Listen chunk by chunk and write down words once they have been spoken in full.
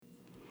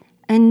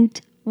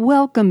and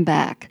welcome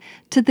back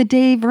to the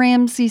Dave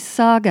Ramsey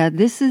Saga.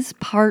 This is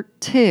part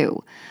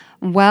 2.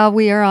 While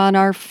we are on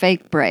our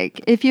fake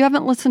break. If you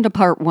haven't listened to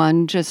part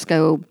 1, just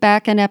go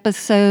back an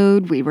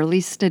episode. We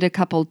released it a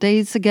couple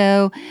days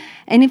ago.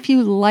 And if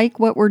you like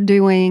what we're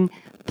doing,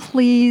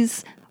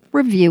 please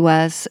review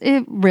us.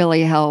 It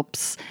really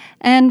helps.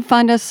 And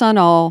find us on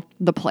all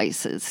the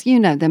places. You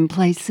know them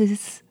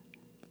places.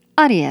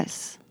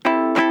 Adios.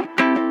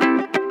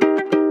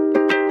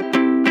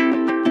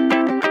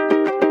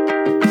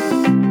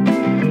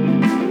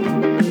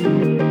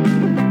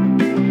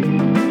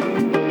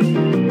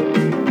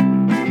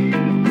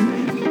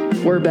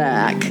 We're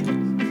back.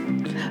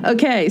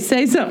 Okay,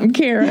 say something,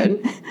 Karen.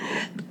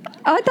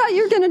 I thought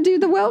you were going to do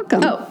the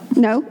welcome. Oh.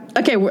 No?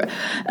 Okay, we're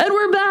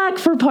back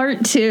for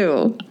part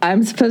 2.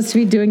 I'm supposed to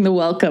be doing the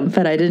welcome,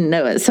 but I didn't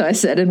know it, so I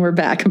said, and we're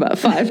back about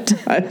 5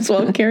 times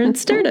while Karen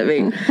stared at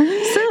me.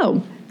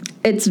 So,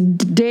 it's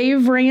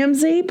Dave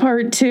Ramsey,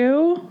 part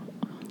 2.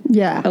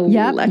 Yeah.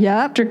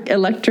 Electric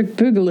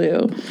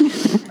Boogaloo.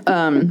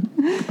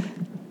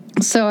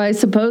 So I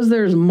suppose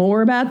there's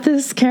more about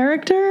this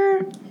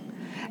character?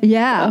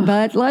 Yeah,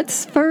 but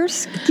let's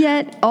first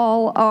get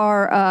all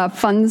our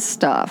fun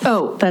stuff.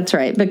 Oh, that's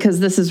right, because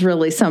this is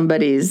really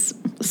somebody's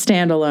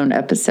standalone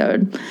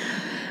episode.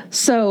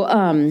 So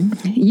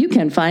you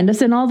can find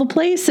us in all the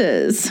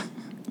places.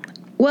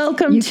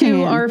 Welcome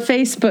to our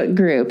Facebook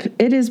group.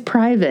 It is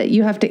private.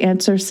 You have to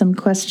answer some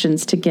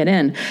questions to get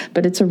in,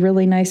 but it's a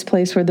really nice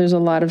place where there's a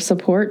lot of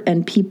support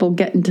and people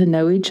getting to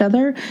know each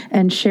other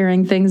and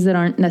sharing things that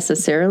aren't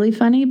necessarily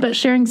funny, but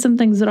sharing some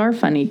things that are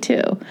funny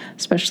too,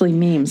 especially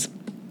memes.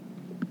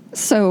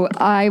 So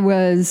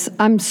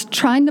I'm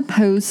trying to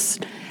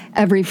post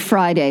every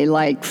Friday,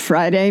 like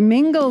Friday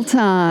Mingle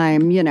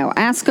time,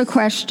 ask a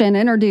question,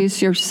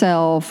 introduce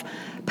yourself,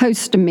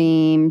 post a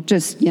meme,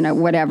 just,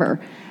 whatever.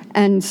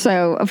 And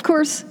so, of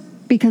course,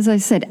 because I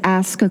said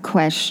ask a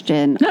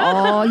question,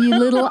 all you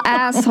little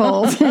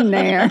assholes in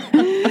there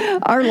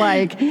are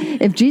like,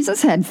 if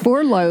Jesus had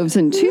 4 loaves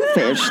and 2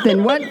 fish,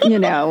 then what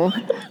did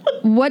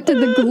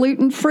the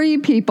gluten-free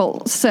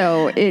people?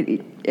 So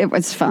it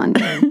was fun.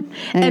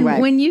 Anyway.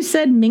 And when you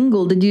said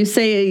mingle, did you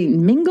say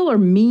mingle or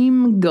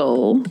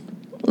meme-go?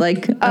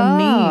 Like a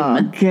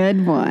meme.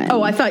 Good one.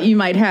 Oh, I thought you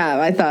might have.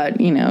 I thought,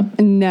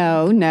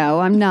 No,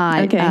 I'm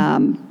not.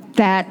 Okay.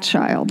 That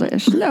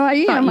childish. No, I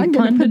am. I'm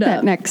going to put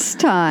that next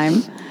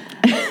time.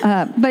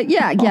 But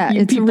yeah,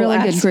 it's a really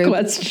good group.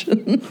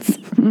 Questions.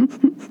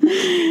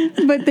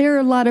 But there are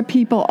a lot of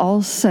people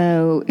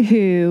also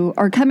who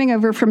are coming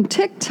over from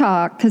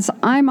TikTok, because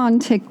I'm on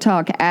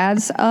TikTok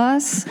as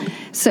us.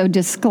 So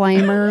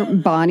disclaimer,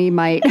 Bonnie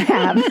might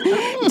have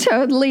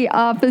totally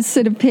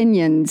opposite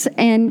opinions.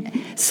 And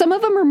some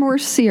of them are more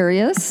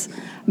serious,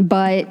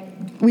 but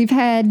we've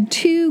had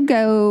 2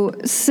 go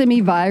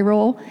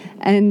semi-viral,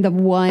 and the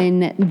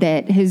one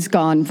that has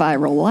gone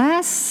viral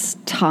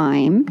last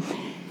time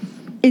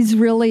is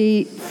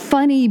really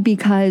funny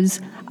because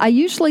I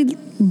usually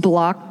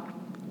block,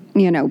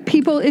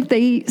 people if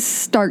they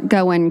start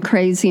going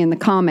crazy in the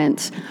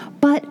comments,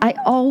 but I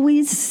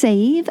always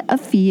save a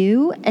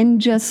few and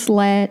just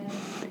let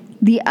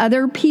the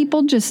other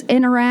people just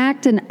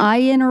interact and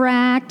I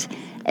interact.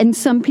 And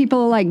some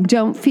people are like,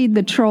 don't feed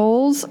the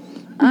trolls.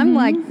 Mm-hmm. I'm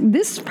like,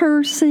 this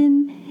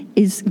person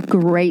is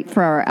great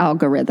for our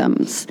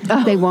algorithms.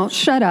 Oh. They won't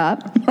shut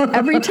up.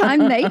 Every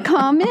time they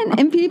comment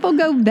and people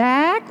go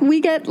back,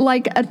 we get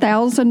like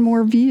 1,000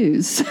 more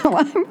views. So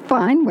I'm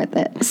fine with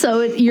it.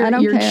 So you're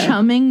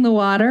chumming the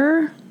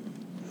water?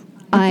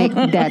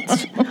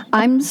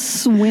 I'm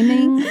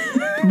swimming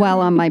while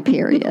on my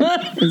period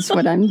is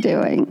what I'm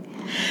doing.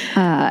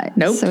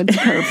 Nope. So it's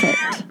perfect.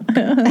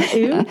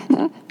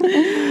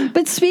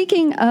 But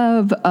speaking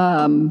of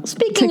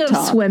TikTok, of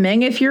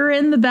swimming, if you're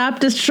in the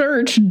Baptist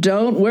church,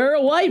 don't wear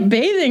a white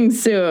bathing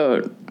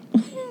suit.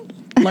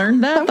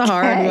 Learned that the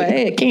hard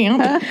way at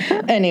camp.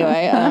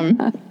 Anyway,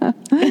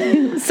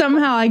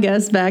 somehow I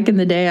guess back in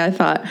the day I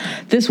thought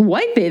this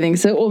white bathing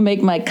suit will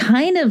make my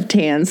kind of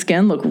tan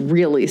skin look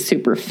really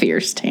super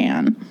fierce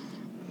tan.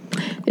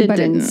 It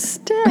didn't.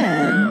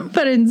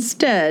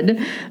 Instead,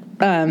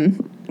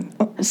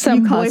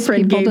 some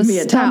boyfriend gave me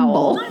a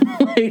towel.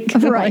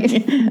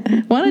 Right.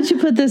 Why don't you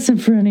put this in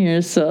front of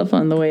yourself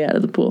on the way out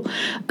of the pool?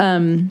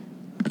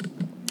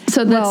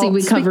 So let's see,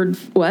 we covered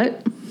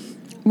what?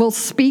 Well,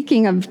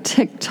 speaking of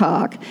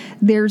TikTok,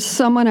 there's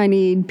someone I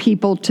need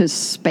people to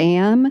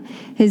spam.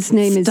 His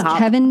name is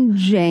Kevin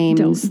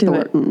James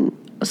Thornton.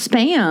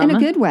 Spam? In a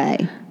good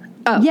way.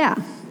 Oh. Yeah.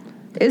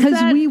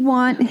 Because we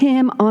want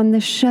him on the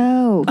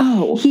show.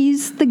 Oh.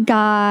 He's the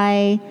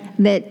guy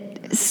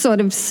that sort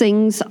of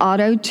sings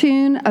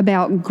auto-tune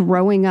about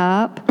growing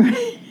up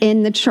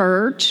in the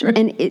church,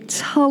 and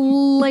it's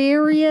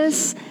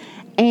hilarious.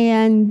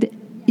 And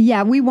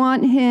yeah, we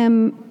want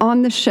him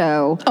on the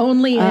show.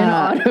 Only in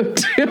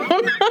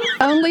auto-tune.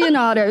 Only in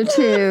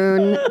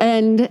auto-tune.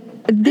 And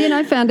then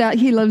I found out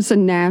he lives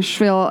in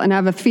Nashville, and I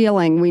have a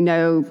feeling we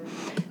know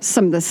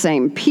some of the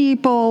same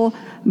people,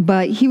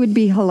 but he would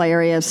be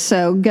hilarious.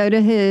 So go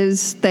to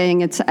his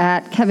thing. It's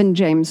at Kevin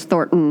James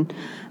Thornton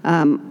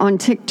on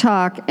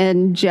TikTok,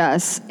 and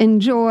just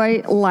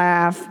enjoy,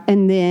 laugh,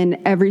 and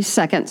then every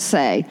second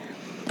say,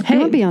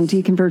 "Hey, I'll be on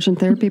Deconversion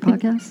Therapy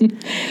Podcast."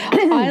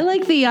 I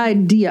like the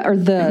idea or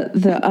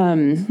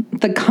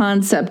the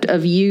concept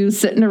of you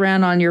sitting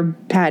around on your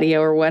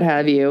patio or what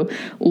have you,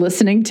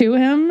 listening to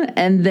him,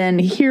 and then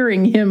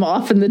hearing him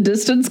off in the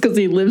distance because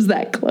he lives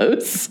that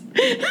close,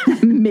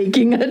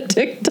 making a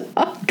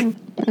TikTok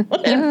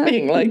and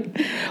being like,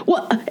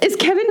 "Well, is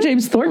Kevin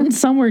James Thornton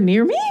somewhere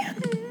near me?"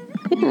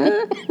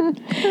 I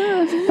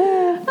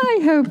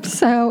hope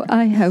so.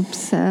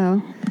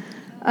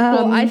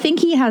 Well, I think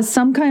he has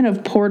some kind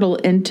of portal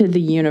into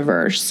the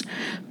universe,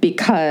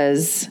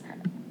 because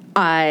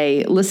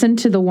I listened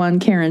to the one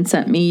Karen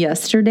sent me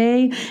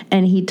yesterday,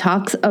 and he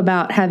talks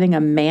about having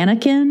a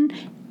mannequin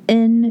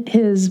in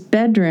his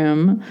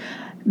bedroom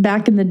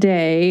back in the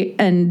day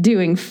and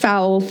doing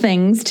foul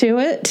things to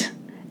it.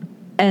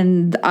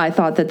 And I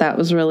thought that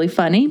was really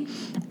funny.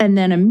 And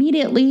then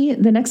immediately,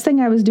 the next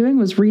thing I was doing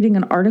was reading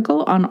an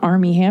article on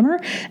Armie Hammer,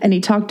 and he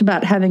talked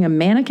about having a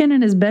mannequin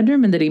in his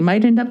bedroom and that he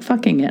might end up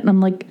fucking it. And I'm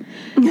like,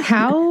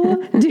 how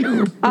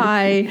do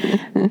I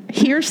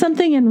hear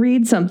something and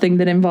read something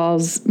that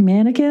involves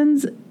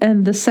mannequins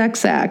and the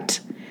sex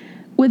act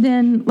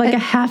within like a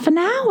half an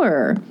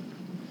hour?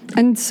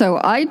 And so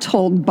I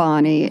told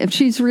Bonnie, if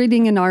she's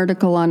reading an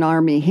article on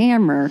Armie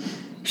Hammer,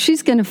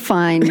 she's going to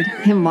find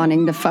him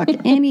wanting to fuck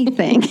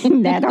anything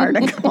in that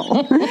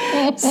article.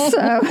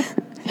 So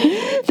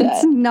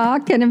it's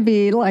not going to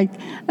be like,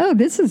 oh,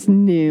 this is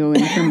new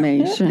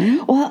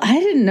information. Well, I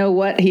didn't know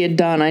what he had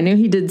done. I knew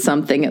he did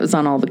something. It was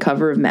on all the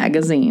cover of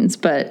magazines,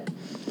 but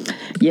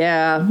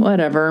yeah,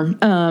 whatever.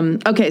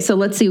 Okay, so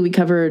let's see. We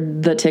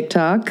covered the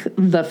TikTok,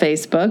 the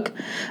Facebook.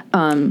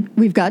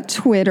 We've got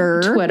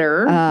Twitter.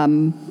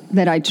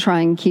 That I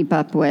try and keep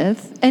up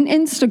with. And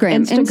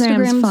Instagram.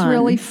 Instagram's fun.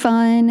 Really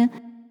fun.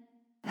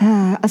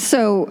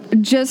 So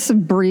just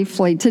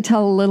briefly to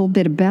tell a little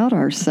bit about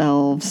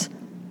ourselves,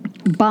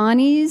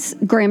 Bonnie's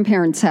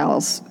grandparents'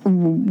 house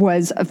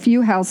was a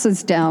few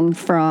houses down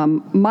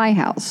from my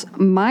house.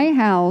 My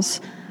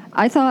house,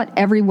 I thought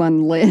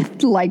everyone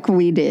lived like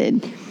we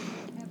did.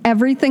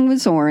 Everything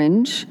was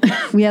orange.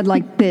 We had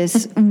like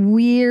this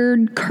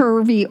weird,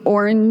 curvy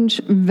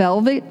orange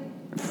velvet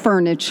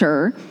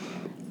furniture,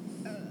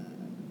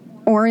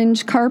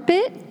 orange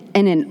carpet,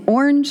 and an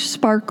orange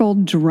sparkle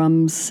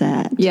drum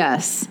set.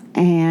 Yes.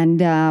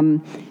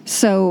 And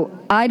so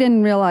I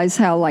didn't realize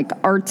how like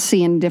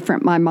artsy and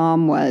different my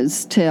mom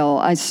was till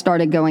I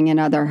started going in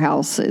other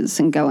houses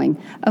and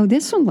going, oh,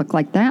 this one looked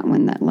like that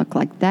one, that looked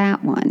like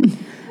that one.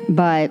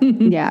 But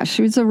yeah,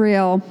 she was a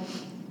real...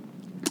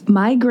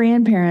 My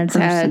grandparents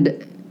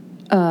person.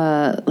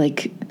 had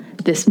like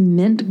this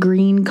mint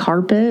green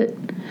carpet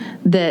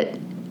that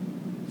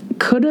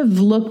could have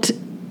looked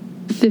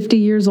 50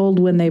 years old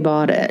when they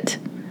bought it.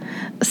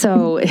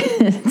 So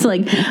it's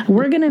like,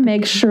 we're going to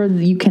make sure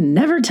that you can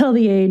never tell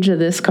the age of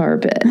this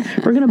carpet.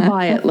 We're going to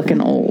buy it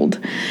looking old.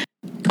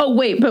 Oh,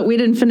 wait, but we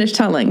didn't finish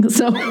telling.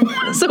 So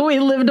we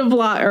lived a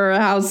block or a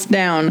house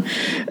down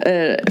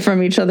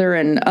from each other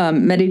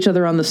and met each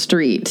other on the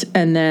street.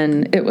 And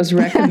then it was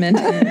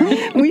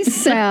recommended. We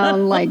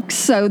sound like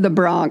so the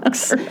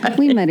Bronx. Right.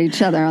 We met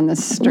each other on the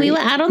street. We were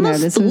out on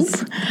the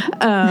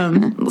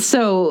stoop.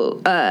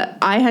 So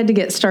I had to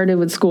get started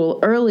with school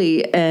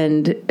early,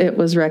 and it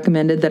was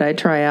recommended that I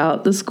try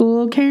out the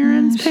school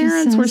Karen's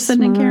parents were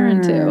sending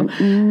Karen to.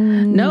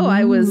 No,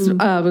 I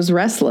was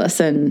restless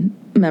and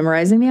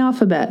memorizing the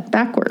alphabet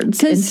backwards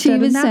because she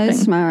was so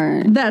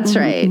smart. That's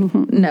right.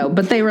 No,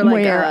 but they were like,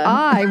 where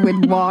I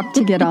would walk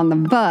to get on the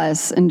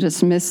bus and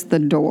just miss the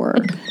door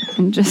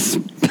and just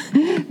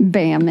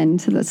bam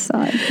into the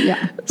side.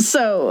 Yeah.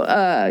 So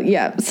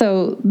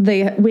so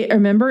we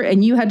remember,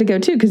 and you had to go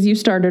too because you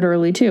started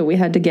early too. We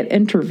had to get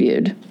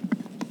interviewed.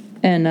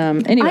 And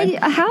anyway,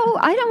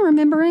 I don't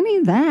remember any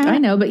of that. I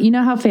know, but you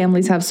know how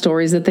families have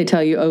stories that they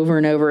tell you over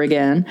and over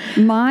again.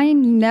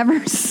 Mine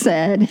never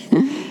said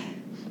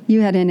you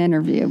had an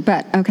interview,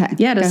 but okay.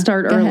 Yeah, to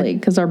start early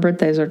because our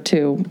birthdays are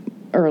too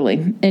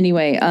early.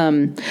 Anyway,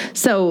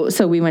 so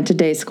we went to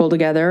day school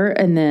together,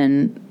 and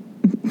then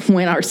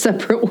went our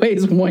separate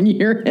ways 1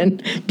 year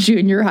in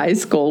junior high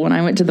school when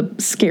I went to the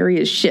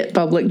scariest shit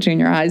public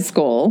junior high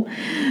school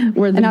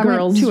where the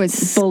girls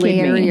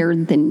bullied me.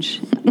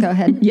 Go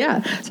ahead.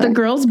 Yeah. Sorry. The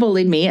girls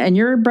bullied me, and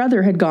your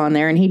brother had gone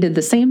there, and he did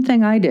the same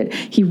thing I did.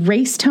 He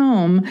raced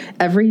home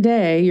every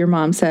day, your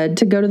mom said,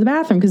 to go to the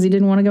bathroom because he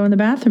didn't want to go in the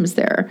bathrooms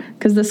there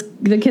because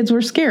the kids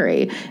were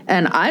scary.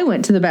 And I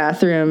went to the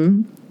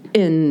bathroom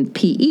in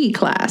PE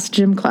class,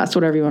 gym class,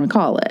 whatever you want to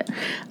call it,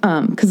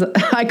 because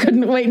I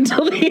couldn't wait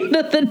until the end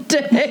of the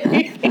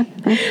day.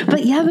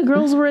 But yeah, the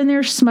girls were in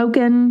there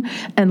smoking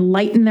and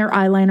lighting their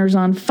eyeliners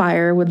on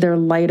fire with their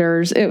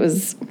lighters. It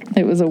was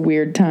a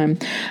weird time.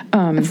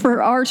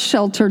 For our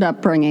sheltered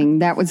upbringing,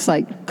 that was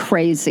like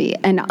crazy.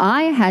 And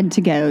I had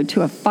to go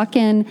to a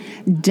fucking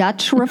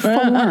Dutch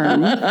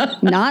Reform,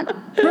 not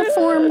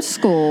Reform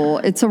school.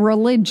 It's a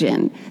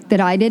religion that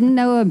I didn't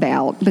know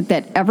about, but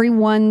that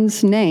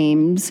everyone's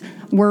names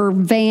were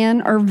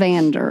Van or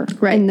Vander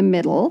in the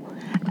middle.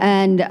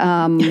 And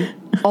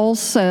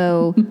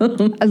also,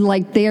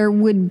 like, there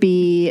would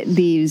be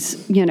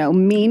these,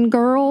 mean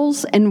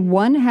girls, and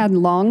one had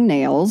long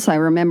nails. I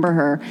remember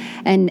her.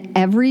 And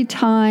every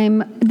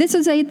time, this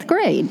is 8th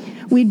grade,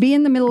 we'd be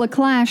in the middle of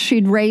class,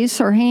 she'd raise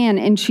her hand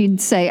and she'd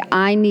say,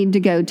 I need to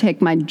go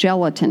take my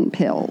gelatin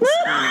pills.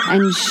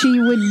 And she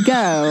would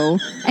go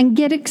and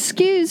get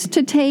excused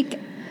to take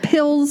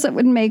pills that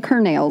would make her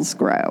nails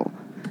grow.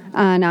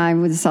 And I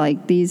was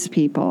like, these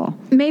people.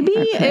 Maybe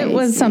it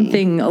was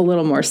something a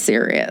little more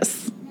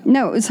serious.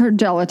 No, it was her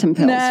gelatin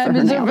pills for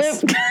her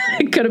nails.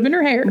 It could have been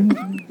her hair.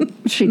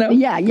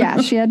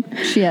 Yeah. She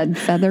had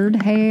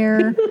feathered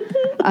hair.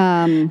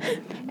 And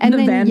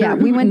then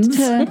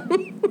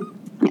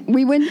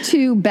we went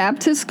to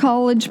Baptist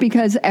College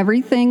because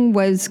everything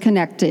was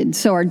connected.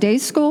 So our day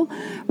school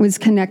was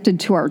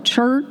connected to our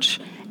church.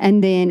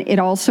 And then it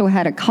also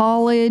had a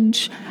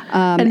college.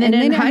 And then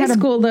in high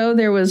school, though,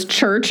 there was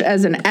church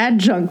as an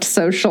adjunct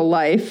social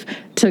life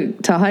to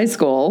high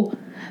school.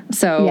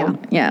 So,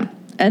 yeah.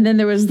 And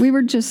then we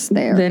were just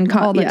there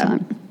all the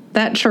time.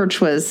 That church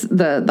was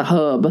the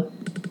hub.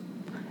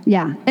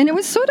 Yeah. And it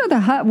was sort of the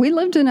hub. We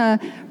lived in a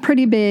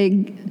pretty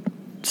big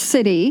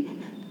city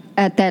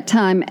at that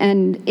time.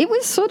 And it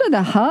was sort of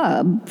the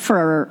hub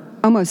for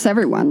almost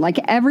everyone. Like,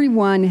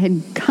 everyone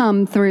had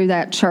come through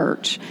that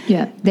church.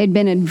 Yeah. They'd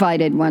been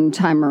invited one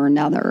time or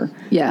another.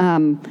 Yeah.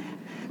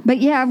 But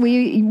yeah,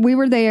 we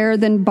were there.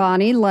 Then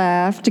Bonnie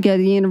left to go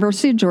to the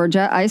University of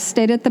Georgia. I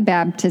stayed at the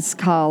Baptist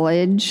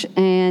College.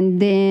 And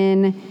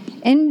then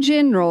in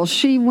general,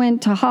 she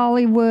went to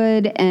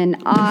Hollywood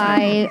and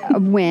I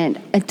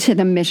went to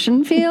the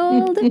mission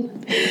field.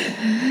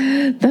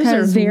 Those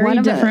are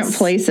very different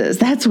places.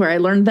 That's where I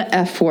learned the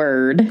F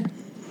word.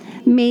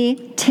 Me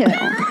too.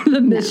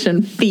 The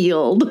mission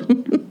field.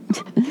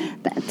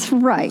 That's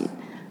right.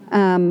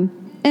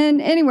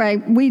 And anyway,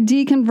 we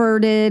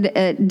deconverted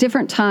at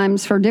different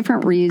times for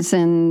different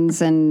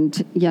reasons, and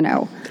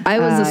I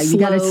was a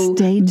slow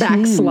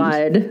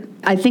backslide.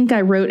 I think I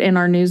wrote in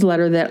our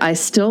newsletter that I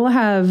still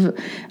have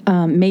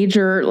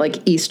major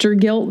Easter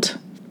guilt.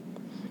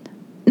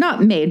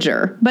 Not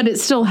major, but it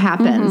still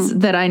happens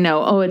that I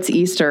know, it's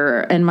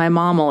Easter, and my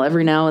mom will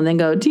every now and then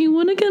go, do you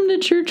want to come to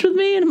church with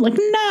me? And I'm like,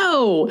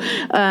 no.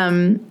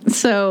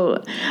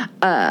 So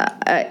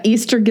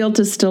Easter guilt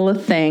is still a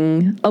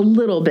thing, a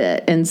little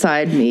bit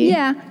inside me.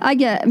 Yeah,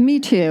 me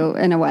too,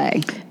 in a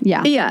way.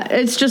 Yeah. Yeah,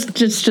 it's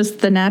just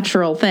the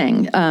natural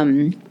thing.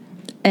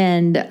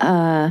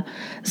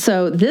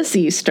 So this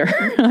Easter,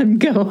 I'm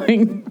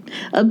going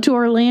up to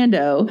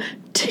Orlando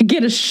to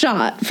get a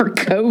shot for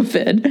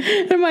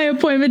COVID. And my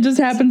appointment just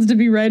happens to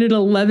be right at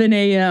 11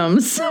 a.m.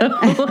 So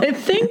I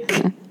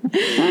think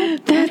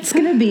that's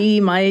going to be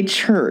my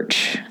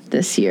church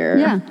this year.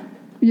 Yeah,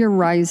 you're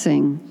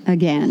rising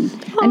again.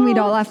 And we'd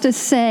all have to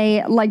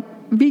say,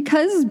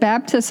 because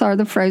Baptists are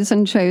the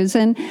frozen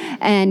chosen,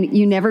 and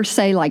you never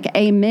say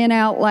amen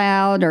out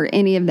loud or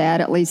any of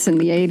that, at least in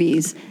the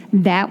 80s,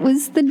 that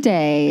was the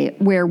day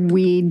where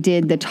we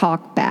did the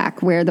talk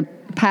back, where the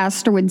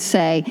pastor would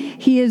say,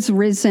 he is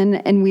risen,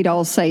 and we'd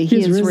all say, he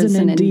is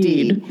risen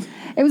indeed.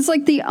 It was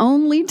the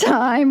only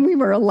time we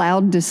were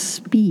allowed to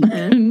speak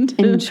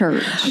in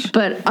church.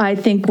 But I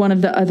think one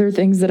of the other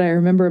things that I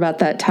remember about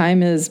that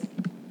time is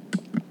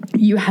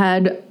you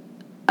had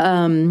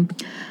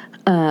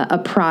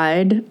a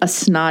pride, a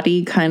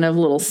snotty kind of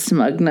little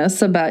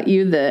smugness about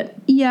you that,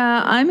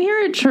 I'm here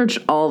at church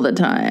all the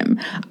time.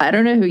 I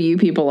don't know who you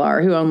people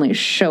are who only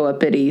show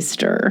up at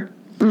Easter.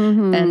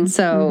 Mm-hmm. And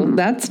so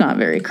that's not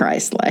very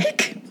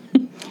Christ-like.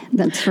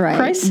 That's right.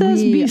 Christ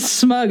says be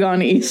smug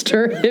on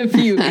Easter if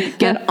you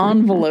get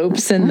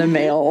envelopes in the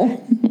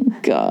mail.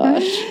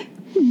 Gosh.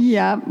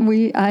 Yeah,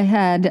 I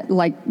had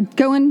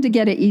going to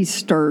get an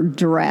Easter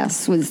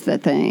dress was the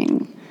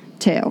thing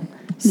too.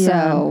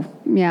 So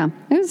it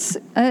was.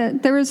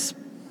 There was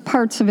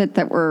parts of it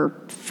that were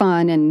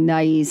fun and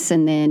nice,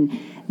 and then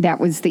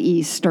that was the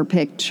Easter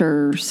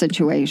picture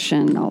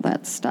situation, all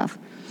that stuff.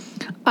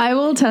 I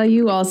will tell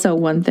you also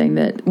one thing,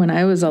 that when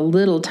I was a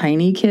little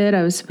tiny kid,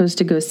 I was supposed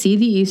to go see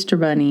the Easter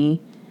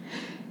Bunny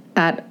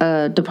at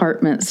a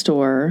department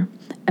store.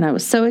 And I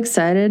was so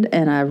excited,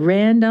 and I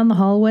ran down the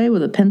hallway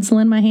with a pencil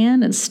in my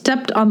hand and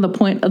stepped on the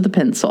point of the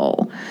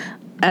pencil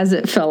as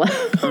it fell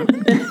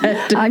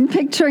out. I'm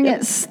picturing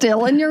it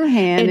still in your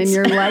hand and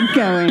your leg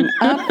going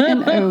up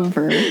and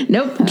over.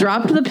 Nope,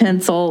 dropped the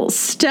pencil,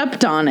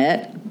 stepped on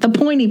it, the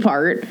pointy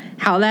part.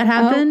 How that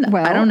happened,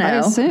 I don't know. I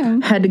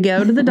assume. Had to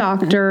go to the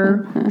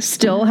doctor,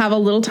 still have a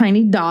little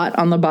tiny dot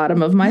on the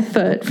bottom of my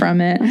foot from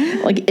it.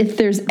 Like, if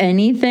there's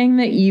anything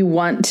that you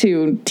want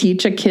to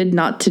teach a kid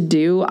not to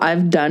do,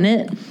 I've done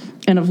it.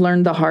 And I've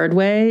learned the hard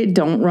way.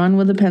 Don't run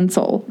with a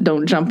pencil.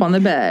 Don't jump on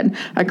the bed.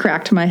 I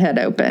cracked my head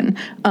open.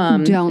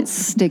 Don't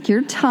stick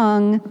your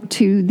tongue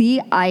to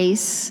the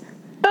ice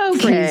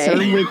freezer,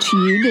 which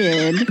you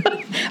did.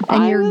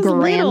 And your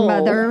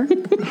grandmother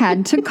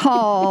had to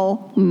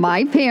call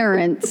my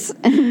parents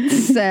and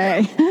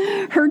say,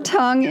 her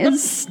tongue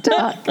is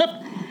stuck.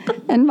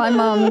 And my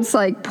mom's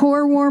like,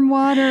 pour warm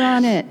water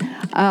on it.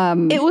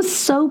 It was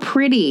so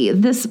pretty.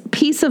 This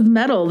piece of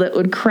metal that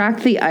would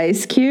crack the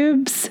ice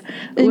cubes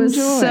was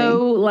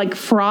so like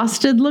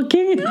frosted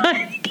looking.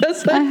 I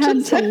guess I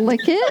had to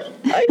lick it.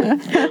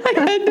 I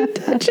had to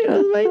touch it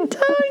with my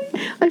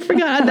tongue. I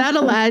forgot.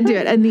 That'll add to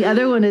it. And the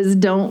other one is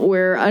don't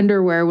wear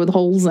underwear with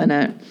holes in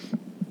it.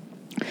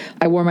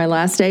 I wore my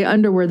last day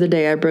underwear the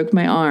day I broke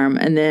my arm,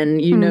 and then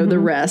you know the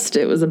rest.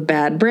 It was a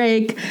bad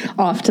break,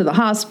 off to the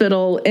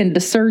hospital, into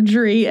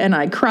surgery, and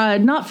I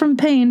cried, not from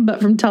pain, but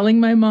from telling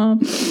my mom,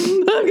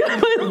 I've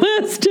got my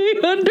last day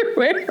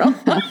underwear on.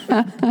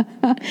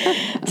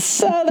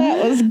 So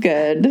that was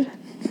good.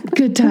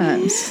 Good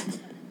times.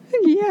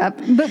 Yeah,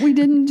 but we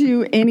didn't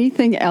do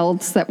anything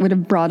else that would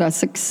have brought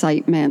us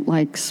excitement,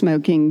 like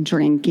smoking,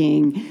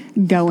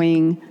 drinking,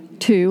 going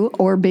to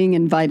or being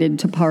invited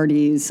to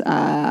parties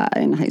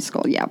in high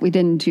school. Yeah, we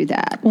didn't do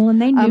that. Well, and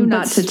they knew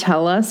not to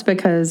tell us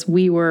because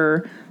we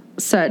were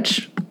on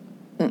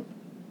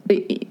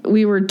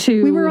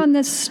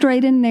this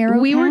straight and narrow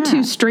We path. were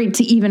too straight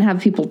to even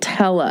have people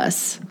tell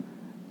us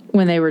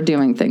when they were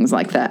doing things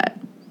like that.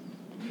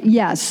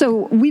 Yeah,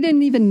 so we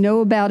didn't even know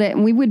about it,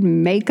 and we would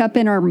make up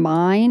in our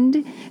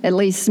mind, at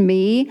least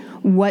me,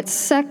 what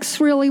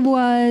sex really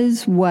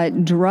was,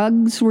 what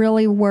drugs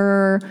really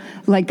were.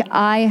 Like,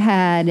 I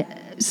had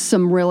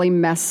some really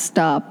messed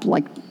up,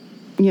 like,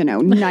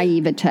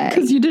 naivete.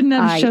 Because you didn't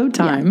have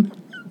Showtime.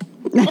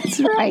 Yeah. That's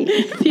right.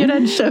 You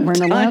had Showtime.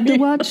 We're not allowed to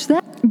watch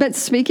that. But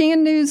speaking of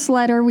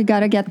newsletter, we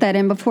got to get that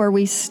in before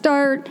we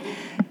start.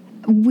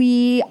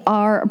 We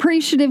are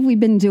appreciative. We've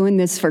been doing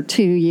this for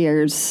 2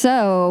 years.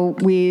 So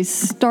we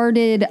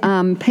started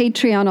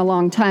Patreon a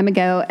long time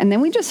ago, and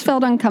then we just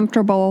felt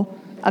uncomfortable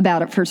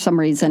about it for some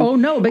reason. Oh,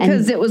 no,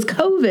 because it was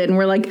COVID, and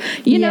we're like,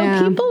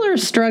 people are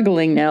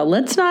struggling now.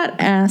 Let's not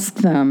ask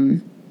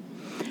them.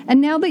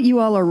 And now that you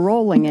all are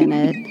rolling in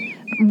it,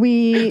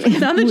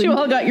 now that you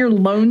all got your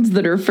loans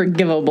that are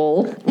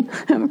forgivable.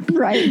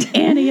 Right.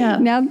 Annie up.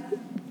 Now,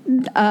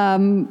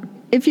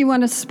 if you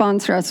want to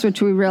sponsor us,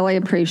 which we really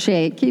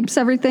appreciate, keeps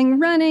everything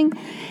running,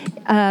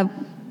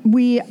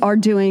 we are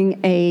doing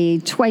a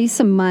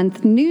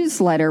twice-a-month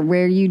newsletter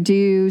where you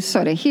do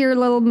sort of hear a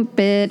little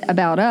bit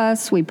about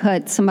us. We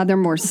put some other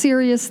more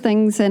serious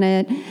things in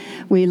it.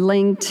 We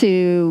link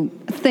to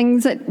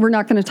things that we're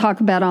not going to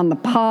talk about on the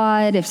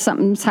pod if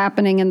something's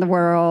happening in the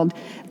world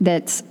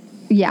that's,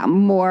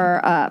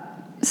 more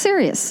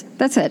serious.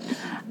 That's it.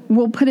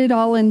 We'll put it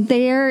all in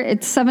there.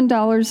 It's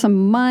 $7 a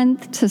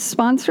month to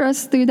sponsor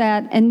us through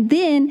that. And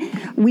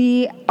then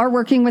we are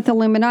working with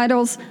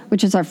Illuminitals,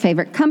 which is our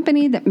favorite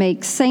company that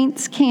makes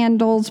saints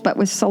candles, but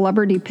with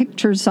celebrity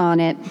pictures on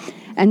it.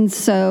 And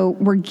so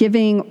we're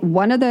giving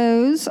one of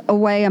those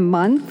away a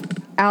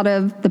month out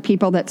of the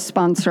people that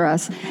sponsor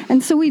us.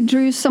 And so we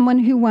drew someone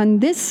who won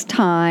this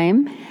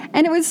time.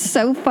 And it was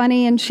so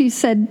funny. And she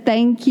said,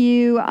 thank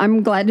you.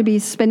 I'm glad to be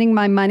spending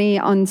my money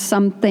on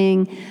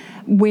something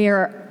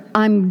where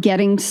I'm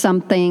getting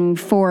something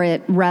for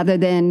it rather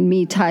than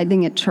me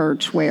tithing at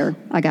church where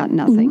I got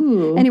nothing.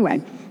 Ooh.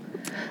 Anyway,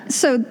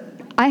 so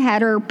I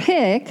had her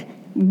pick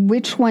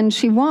which one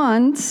she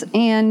wants,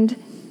 and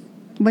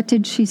what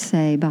did she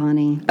say,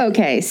 Bonnie?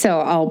 Okay,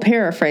 so I'll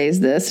paraphrase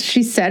this.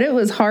 She said it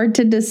was hard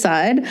to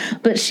decide,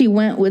 but she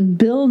went with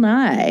Bill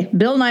Nye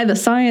the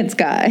science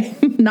guy,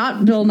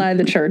 not Bill Nye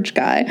the church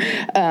guy.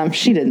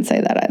 She didn't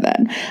say that, I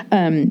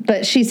bet.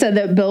 But she said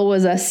that Bill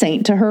was a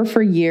saint to her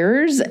for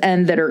years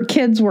and that her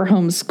kids were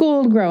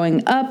homeschooled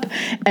growing up,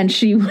 and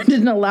she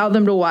didn't allow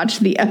them to watch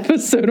the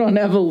episode on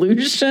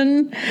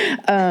evolution.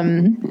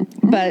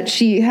 But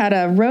she had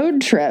a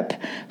road trip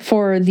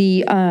for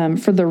the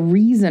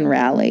Reason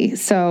Rally.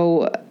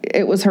 So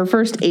it was her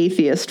first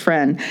atheist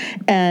friend,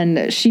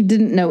 and she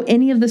didn't know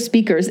any of the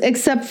speakers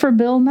except for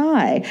Bill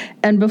Nye.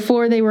 And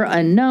before they were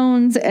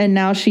unknowns, and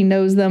now she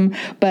knows them.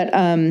 But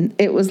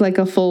it was like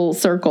a full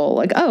circle.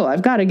 Like, oh,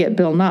 I've got to get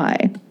Bill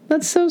Nye.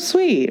 That's so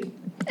sweet.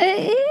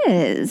 It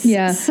is.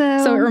 Yeah.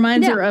 So it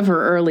reminds her of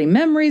her early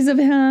memories of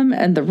him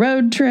and the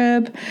road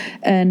trip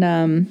and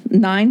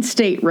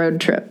 9-state road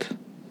trip.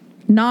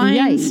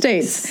 9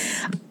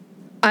 states.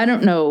 I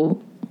don't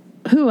know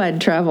who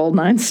I'd travel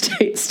 9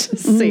 states to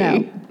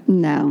see.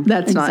 No.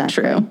 That's not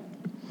true.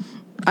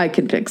 I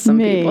could pick some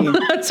people.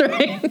 That's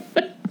right.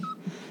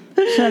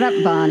 Shut up,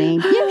 Bonnie.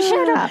 You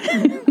shut up.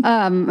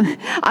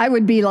 I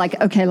would be like,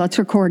 okay, let's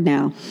record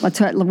now.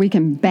 We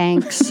can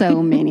bank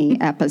so many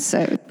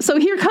episodes. So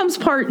here comes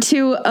part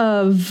 2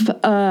 of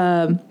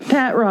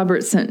Pat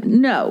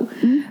Robertson. No.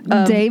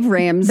 Dave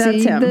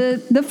Ramsey, that's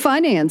him. the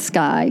finance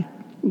guy.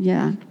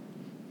 Yeah.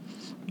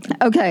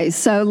 Okay,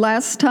 so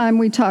last time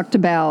we talked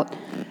about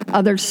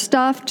other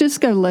stuff. Just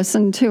go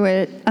listen to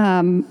it.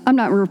 I'm not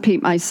going to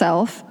repeat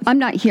myself. I'm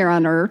not here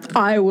on earth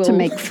to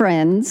make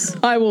friends.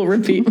 I will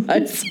repeat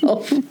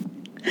myself.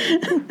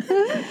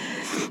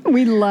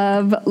 We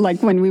love,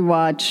 like, when we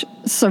watch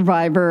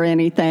Survivor or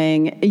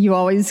anything, you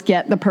always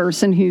get the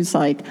person who's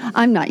like,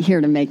 I'm not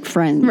here to make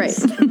friends. Right.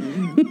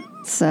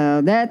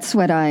 So that's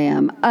what I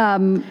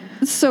am.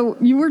 So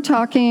we were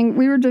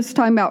just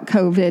talking about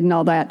COVID and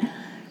all that.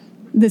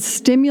 The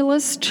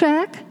stimulus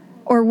check,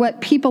 or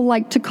what people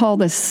like to call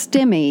the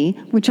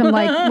stimmy, which I'm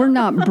like, we're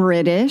not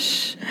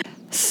British.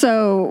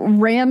 So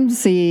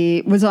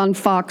Ramsey was on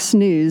Fox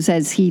News,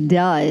 as he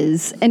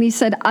does, and he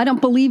said, I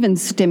don't believe in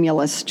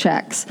stimulus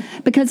checks,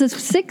 because if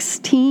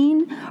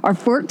 $1,600 or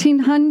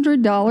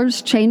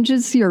 $1,400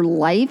 changes your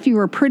life, you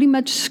are pretty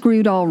much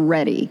screwed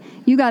already.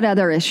 You got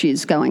other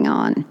issues going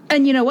on.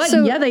 And you know what?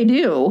 Yeah, they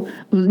do.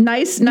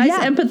 Nice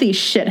empathy,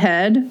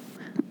 shithead.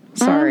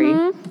 Sorry.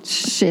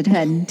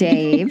 Shithead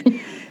Dave.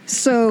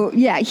 So,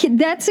 yeah,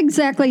 that's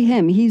exactly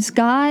him. He's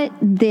got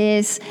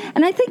this,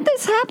 and I think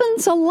this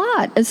happens a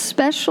lot,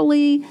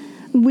 especially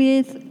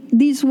with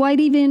these white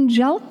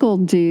evangelical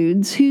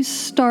dudes who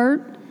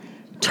start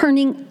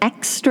turning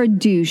extra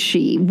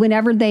douchey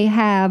whenever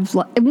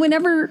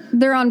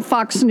they're on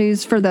Fox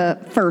News for the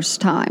first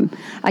time.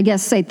 I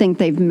guess they think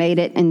they've made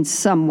it in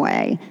some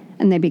way,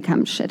 and they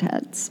become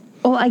shitheads.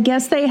 Well, I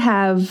guess they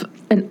have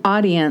an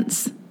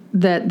audience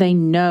that they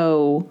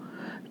know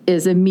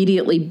is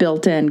immediately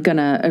built in going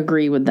to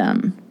agree with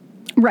them.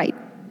 Right.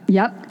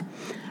 Yep.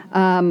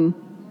 All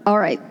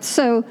right.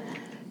 So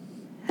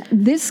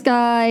this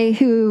guy,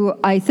 who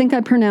I think I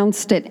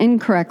pronounced it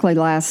incorrectly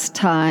last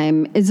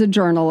time, is a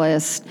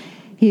journalist.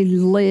 He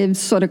lives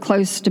sort of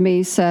close to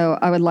me, so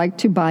I would like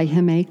to buy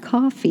him a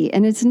coffee.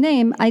 And his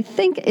name, I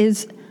think,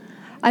 is,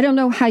 I don't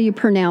know how you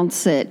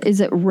pronounce it.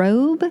 Is it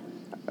Rob?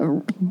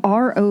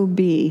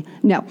 R-O-B.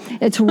 No,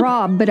 it's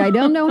Rob, but I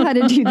don't know how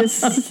to do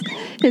this.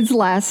 His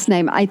last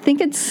name. I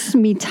think it's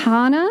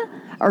Smetana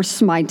or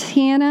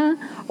Smitana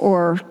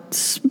or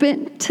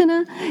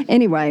Spintana.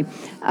 Anyway.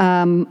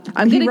 I'm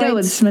going to go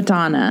with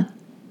Smetana.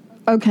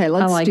 Okay,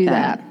 let's do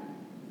that.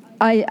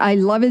 I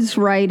love his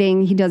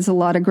writing. He does a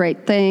lot of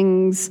great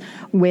things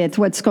with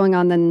what's going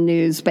on in the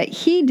news, but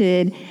he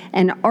did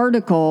an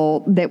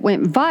article that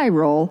went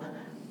viral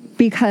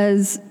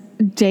because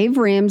Dave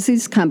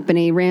Ramsey's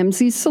company,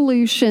 Ramsey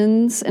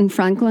Solutions in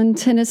Franklin,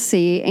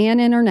 Tennessee, and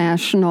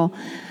internationally,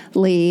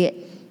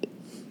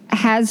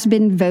 has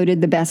been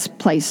voted the best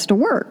place to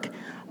work.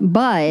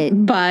 But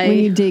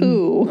by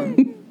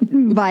who?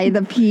 By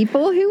the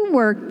people who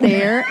work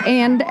there,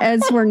 and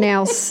as we're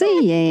now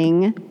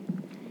seeing,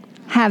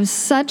 have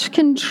such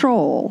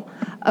control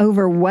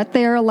over what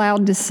they're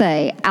allowed to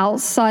say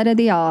outside of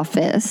the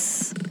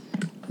office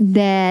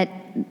that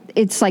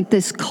it's like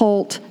this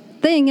cult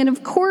thing. And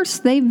of course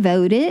they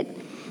voted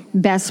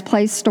best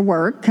place to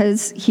work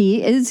because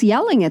he is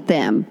yelling at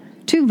them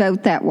to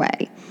vote that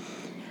way.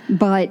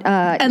 But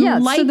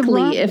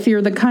likely, if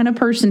you're the kind of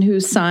person who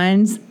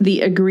signs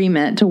the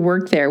agreement to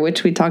work there,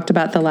 which we talked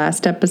about the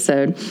last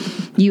episode,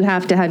 you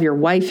have to have your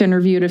wife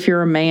interviewed if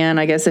you're a man.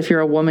 I guess if you're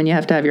a woman, you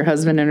have to have your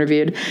husband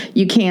interviewed.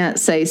 You can't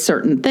say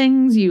certain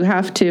things. You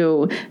have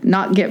to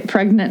not get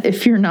pregnant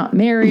if you're not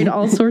married,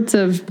 all sorts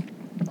of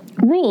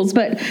rules.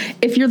 But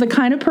if you're the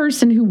kind of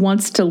person who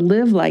wants to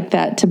live like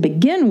that to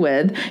begin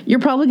with, you're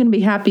probably going to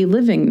be happy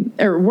living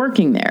or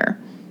working there.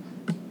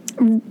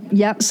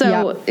 Yep.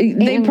 So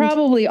they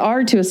probably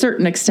are to a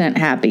certain extent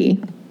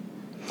happy.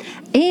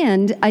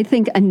 And I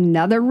think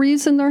another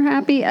reason they're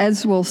happy,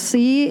 as we'll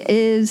see,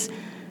 is,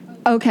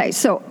 okay,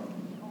 so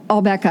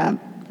I'll back up.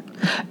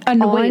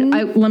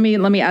 Let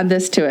me add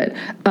this to it.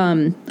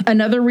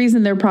 Another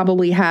reason they're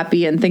probably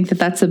happy and think that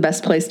that's the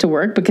best place to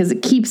work, because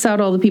it keeps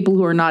out all the people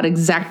who are not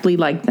exactly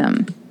like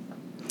them.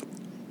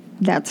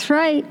 That's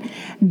right.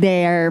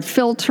 They're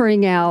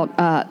filtering out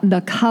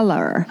the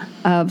color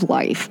of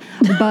life.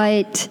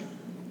 But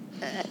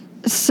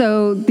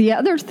so the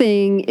other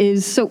thing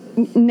is, so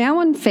now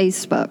on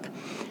Facebook,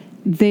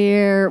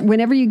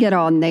 whenever you get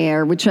on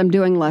there, which I'm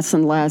doing less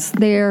and less,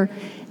 there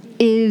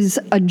is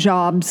a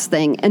jobs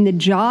thing, and the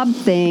job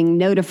thing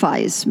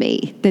notifies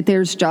me that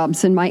there's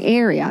jobs in my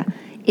area.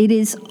 It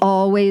is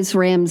always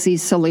Ramsey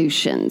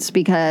Solutions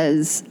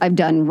because I've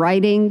done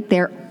writing.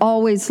 They're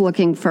always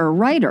looking for a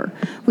writer,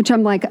 which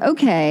I'm like,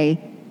 okay,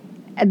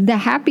 the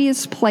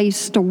happiest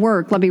place to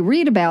work. Let me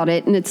read about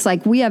it. And it's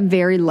like, we have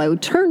very low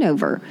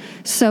turnover.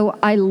 So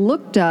I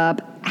looked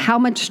up how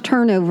much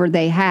turnover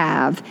they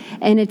have,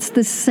 and it's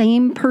the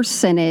same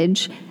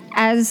percentage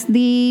as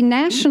the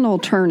national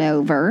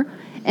turnover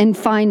in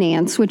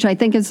finance, which I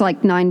think is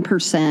like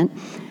 9%.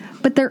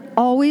 But they're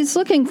always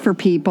looking for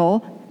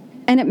people.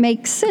 And it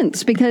makes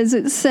sense because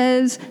it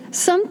says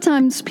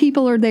sometimes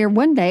people are there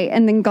one day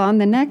and then gone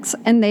the next,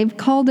 and they've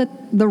called it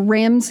the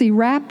Ramsey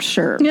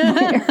rapture,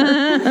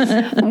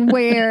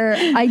 where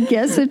I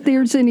guess if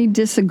there's any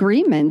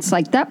disagreements,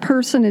 like that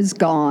person is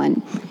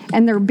gone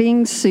and they're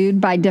being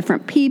sued by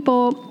different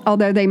people,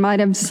 although they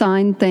might have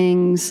signed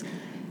things.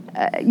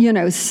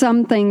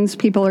 Some things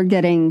people are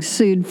getting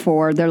sued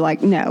for. They're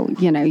like, no,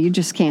 you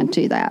just can't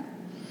do that.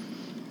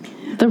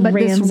 The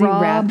Ramsey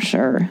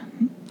rapture.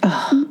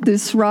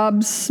 This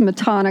Rob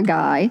Smetana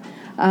guy,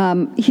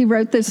 he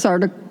wrote this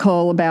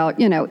article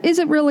about, is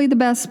it really the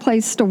best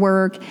place to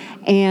work?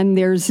 And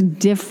there's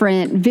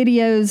different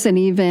videos and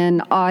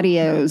even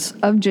audios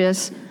of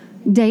just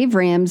Dave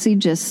Ramsey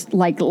just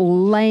like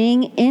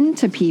laying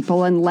into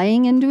people and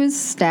laying into his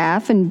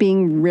staff and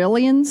being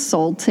really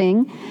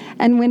insulting.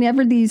 And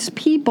whenever these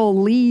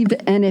people leave,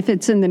 and if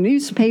it's in the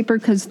newspaper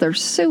because they're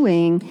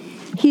suing,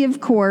 he, of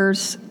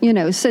course,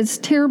 says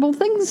terrible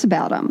things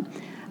about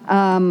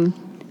them.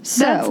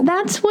 So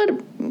that's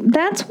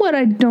what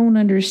I don't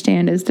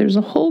understand is there's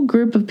a whole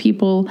group of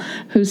people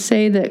who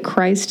say that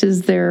Christ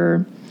is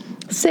their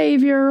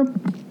savior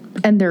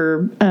and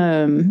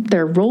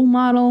their role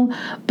model,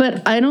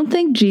 but I don't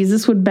think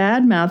Jesus would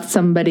badmouth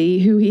somebody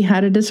who he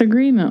had a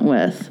disagreement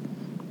with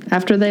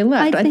after they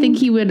left. I think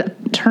he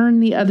would turn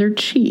the other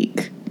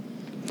cheek.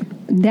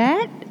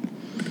 That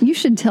you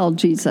should tell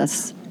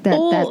Jesus.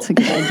 That's a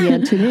good idea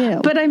to do.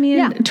 But I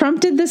mean,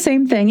 Trump did the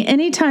same thing.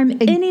 Anytime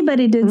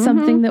anybody did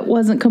something that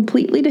wasn't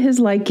completely to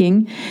his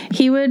liking,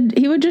 he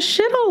would just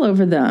shit all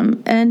over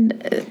them.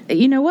 And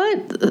you know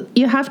what?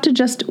 You have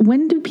to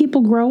when do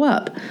people grow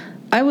up?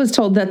 I was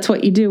told that's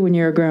what you do when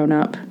you're a grown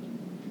up.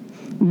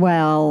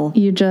 Well,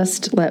 you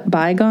just let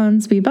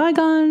bygones be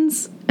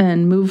bygones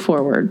and move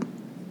forward.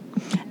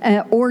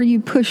 Or you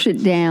push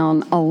it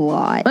down a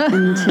lot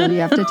until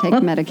you have to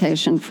take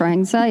medication for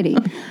anxiety,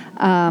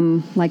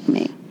 like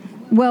me.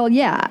 Well,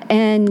 yeah,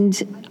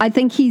 and I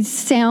think he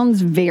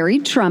sounds very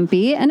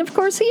Trumpy, and of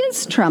course he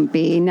is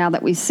Trumpy now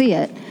that we see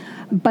it.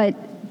 But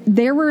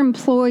there were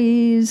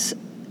employees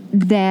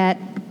that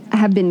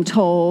have been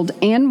told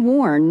and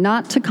warned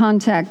not to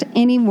contact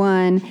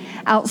anyone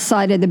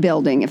outside of the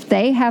building. If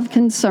they have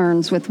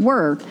concerns with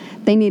work,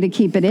 they need to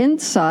keep it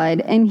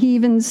inside. And he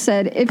even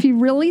said, if you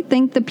really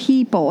think the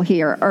people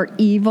here are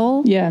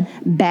evil,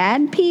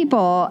 bad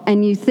people,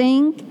 and you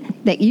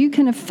think that you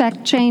can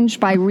affect change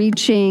by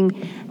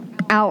reaching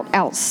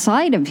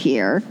outside of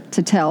here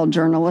to tell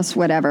journalists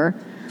whatever,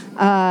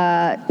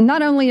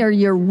 not only are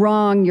you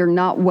wrong, you're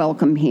not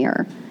welcome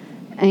here.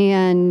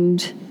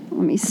 And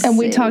let me see. And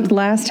we talked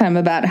last time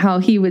about how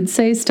he would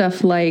say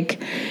stuff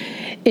like,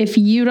 if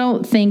you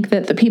don't think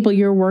that the people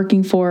you're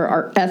working for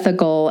are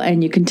ethical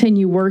and you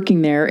continue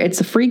working there, it's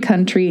a free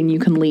country and you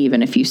can leave.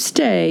 And if you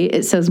stay,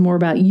 it says more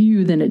about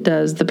you than it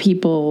does the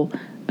people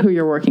who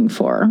you're working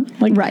for.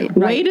 Like,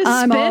 way to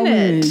spin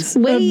it.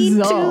 Way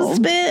to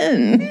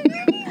spin.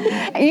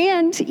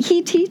 And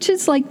he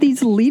teaches like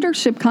these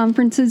leadership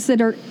conferences that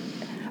are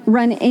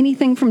run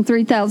anything from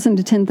 $3,000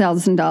 to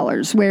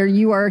 $10,000, where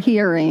you are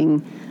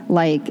hearing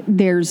like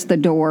there's the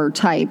door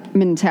type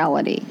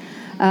mentality.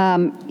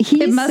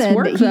 It must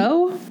work,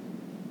 though.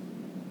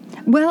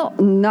 Well,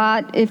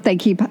 not if they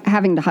keep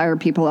having to hire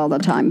people all the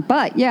time.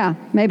 But, yeah,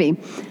 maybe.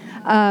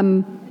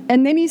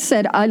 And then he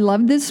said, I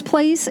love this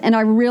place, and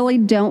I really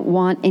don't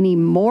want any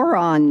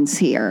morons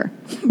here.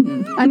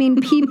 I mean,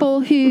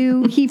 people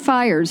who he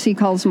fires, he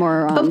calls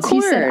morons. Of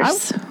course. He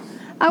said,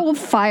 I will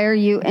fire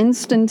you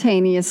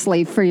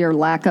instantaneously for your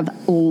lack of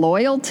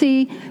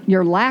loyalty,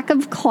 your lack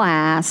of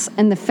class,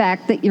 and the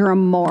fact that you're a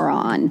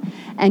moron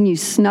and you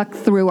snuck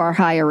through our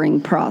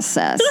hiring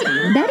process.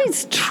 That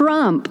is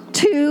Trump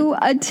to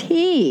a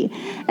T.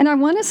 And I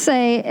want to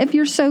say, if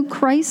you're so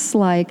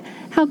Christ-like,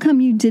 how come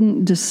you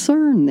didn't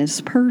discern this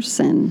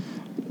person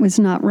was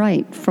not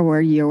right for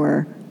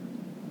your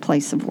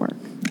place of work?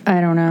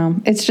 I don't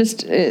know. It's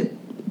just,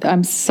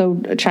 I'm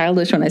so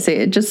childish when I say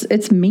it.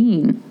 It's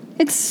mean.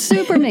 It's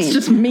super mean. It's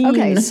just mean.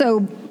 Okay, so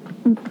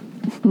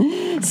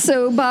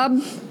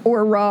Bob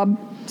or Rob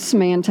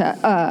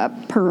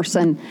Samanta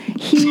person,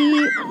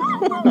 he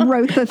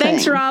wrote the thing.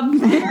 Thanks, Rob.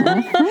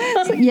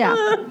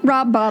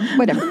 Rob, Bob,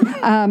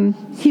 whatever.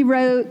 He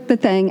wrote the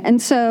thing,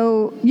 and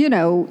so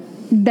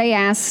they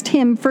asked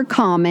him for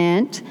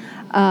comment,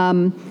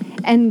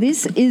 and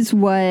this is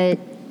what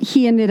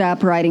he ended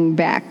up writing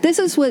back. This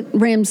is what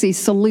Ramsey's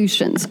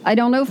solutions. I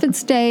don't know if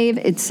it's Dave.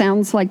 It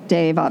sounds like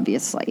Dave,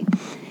 obviously.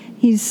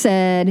 He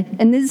said,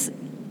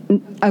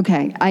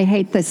 I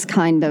hate this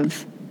kind of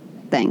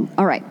thing.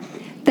 All right.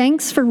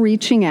 Thanks for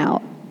reaching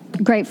out.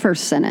 Great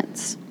first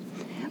sentence.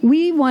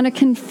 We want to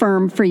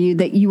confirm for you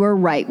that you are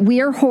right.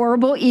 We are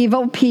horrible,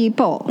 evil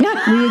people.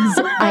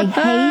 I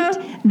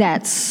hate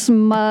that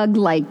smug,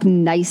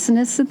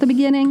 niceness at the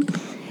beginning.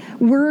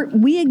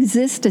 We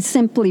exist to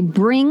simply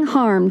bring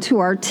harm to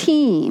our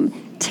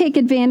team, take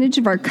advantage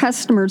of our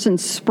customers, and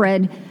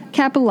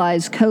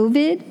capitalize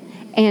COVID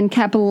and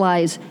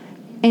capitalize.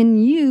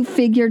 And you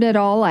figured it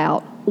all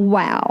out.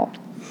 Wow.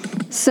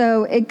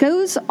 So it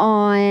goes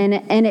on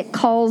and it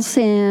calls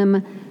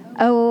him,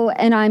 oh,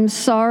 and I'm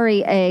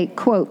sorry, a,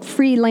 quote,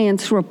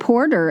 freelance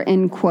reporter,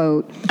 end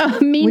quote.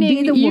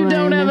 Meaning you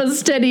don't have a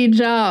steady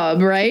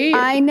job, right?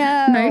 I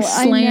know. Nice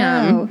slam.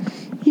 I know.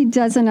 He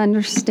doesn't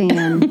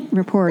understand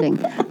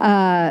reporting.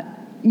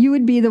 You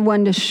would be the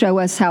one to show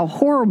us how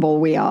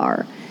horrible we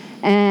are,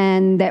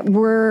 and that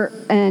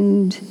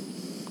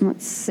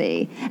let's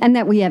see, and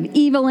that we have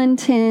evil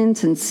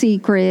intents and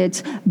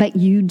secrets, but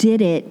you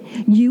did it.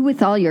 You,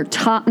 with all your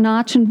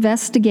top-notch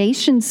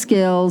investigation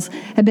skills,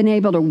 have been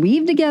able to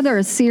weave together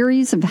a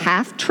series of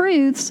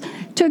half-truths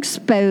to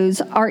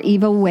expose our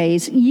evil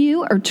ways.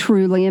 You are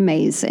truly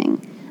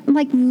amazing. I'm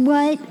like,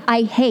 what?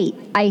 I hate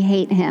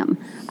him.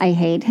 I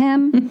hate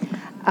him.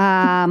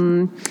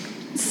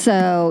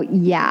 So,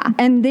 yeah.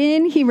 And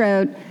then he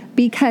wrote,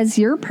 because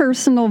your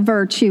personal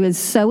virtue is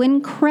so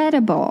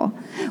incredible,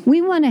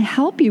 we want to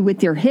help you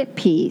with your hit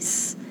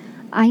piece.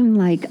 I'm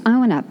like, I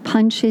want to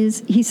punch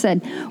his. He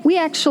said, we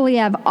actually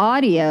have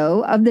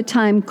audio of the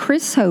time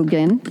Chris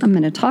Hogan, I'm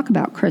going to talk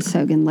about Chris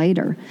Hogan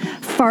later,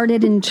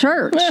 farted in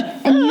church.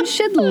 And you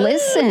should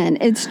listen.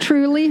 It's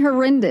truly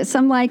horrendous.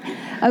 I'm like,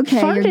 okay,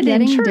 farted you're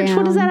getting in church. down.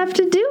 What does that have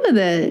to do with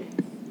it?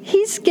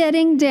 He's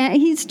getting down.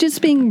 He's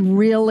just being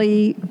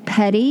really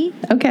petty.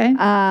 Okay.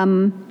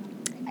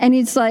 And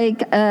he's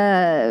like,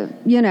 I'm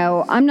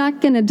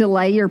not going to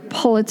delay your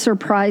Pulitzer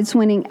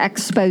Prize-winning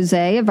expose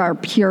of our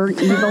pure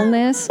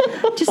evilness.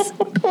 Just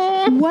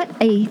what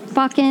a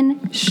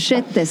fucking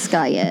shit this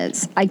guy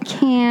is. I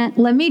can't.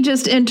 Let me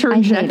just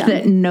interject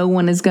that no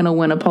one is going to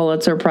win a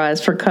Pulitzer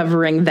Prize for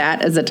covering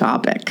that as a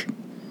topic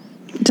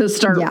to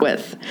start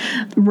with.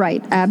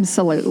 Right,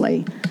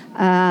 absolutely.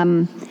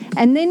 And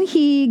then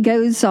he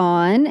goes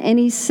on and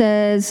he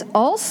says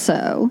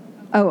also,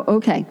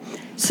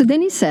 so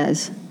then he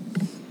says,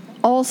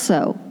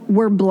 also,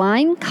 we're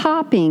blind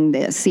copying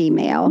this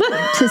email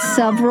to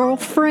several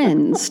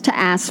friends to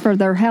ask for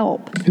their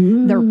help.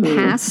 Ooh. They're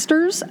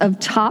pastors of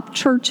top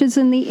churches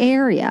in the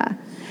area.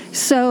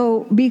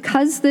 So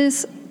because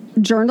this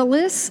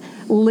journalist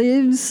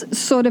lives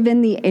sort of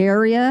in the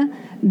area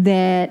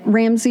that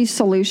Ramsey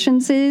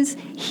Solutions is,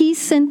 he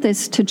sent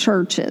this to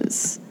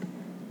churches.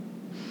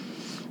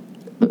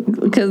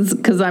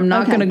 Because I'm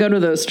not going to go to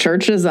those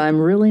churches. I'm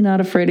really not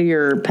afraid of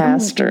your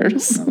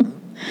pastors.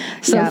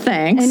 So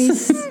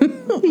thanks.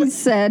 And he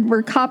said,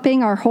 we're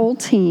copying our whole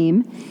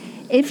team.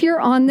 If you're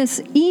on this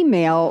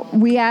email,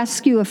 we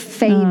ask you a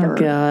favor. Oh,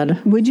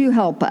 God. Would you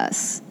help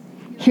us?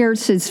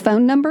 Here's his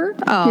phone number.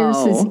 Oh.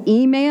 Here's his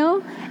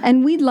email.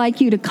 And we'd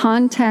like you to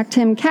contact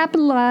him,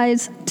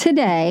 capitalize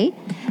today,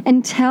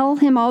 and tell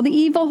him all the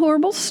evil,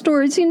 horrible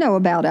stories you know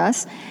about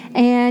us.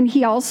 And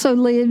he also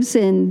lives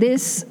in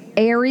this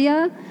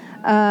area.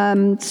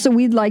 So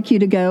we'd like you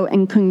to go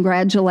and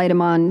congratulate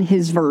him on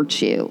his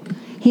virtue.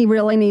 He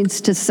really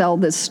needs to sell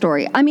this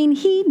story. I mean,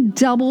 he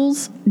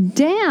doubles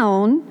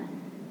down.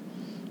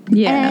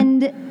 Yeah.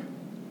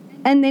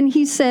 And then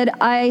he said,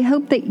 I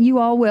hope that you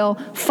all will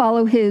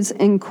follow his,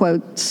 in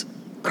quotes,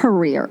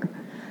 career.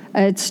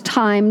 It's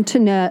time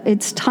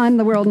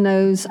the world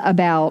knows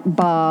about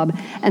Bob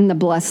and the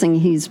blessing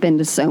he's been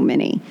to so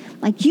many.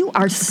 Like, you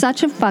are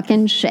such a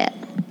fucking shit.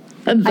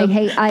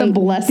 The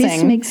blessing.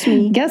 This makes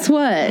me. Guess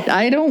what?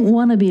 I don't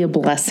want to be a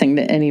blessing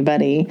to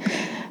anybody.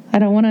 I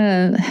don't want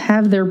to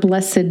have their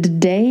blessed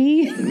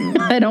day.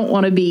 I don't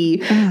want to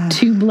be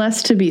too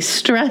blessed to be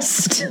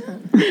stressed.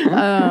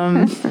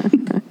 I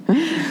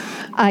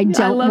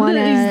don't want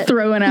to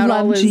throwing out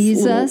all his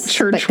Jesus,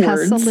 church but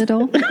words. Cuss a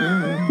little.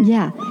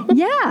 Yeah.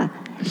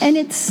 And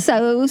it's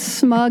so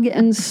smug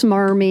and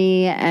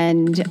smarmy,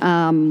 and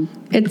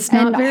it's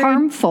not very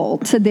harmful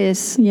to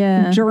this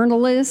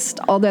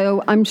journalist.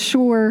 Although I'm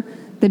sure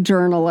the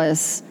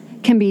journalists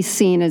can be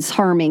seen as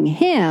harming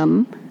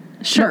him.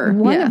 Sure.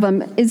 One of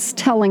them is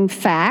telling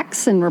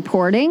facts and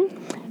reporting,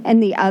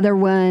 and the other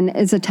one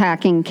is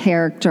attacking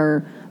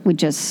character with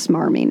just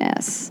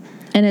smarminess.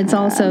 And it's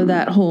also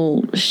that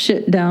whole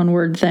shit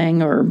downward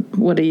thing, or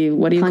what do you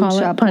call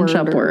it? Punch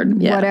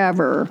upward. Yeah.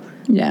 Whatever.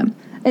 Yeah.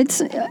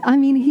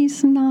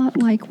 He's not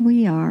like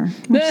we are.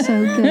 We're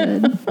so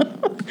good.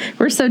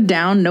 We're so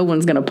down, no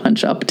one's going to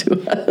punch up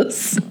to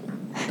us.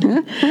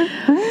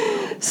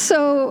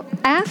 So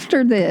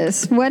after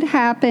this, what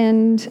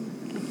happened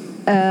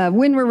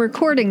when we're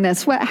recording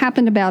this, what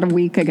happened about a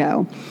week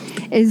ago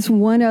is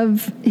one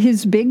of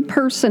his big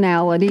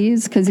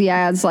personalities, because he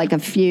has like a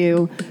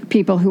few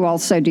people who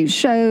also do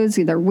shows,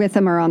 either with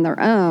him or on their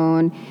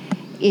own,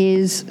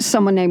 is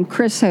someone named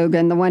Chris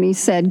Hogan, the one he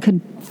said could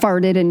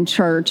fart it in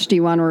church. Do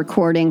you want a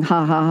recording?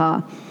 Ha, ha,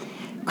 ha.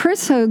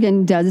 Chris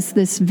Hogan does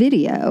this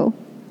video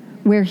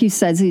where he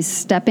says he's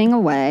stepping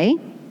away,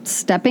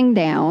 stepping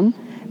down,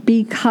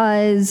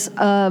 because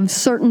of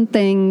certain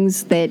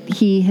things that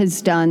he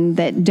has done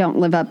that don't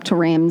live up to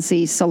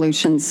Ramsey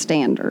Solutions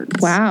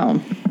standards. Wow.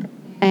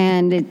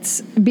 And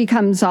it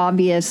becomes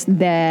obvious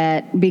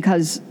that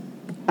because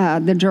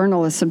the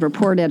journalists had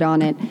reported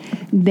on it,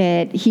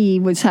 that he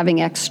was having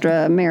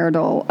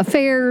extramarital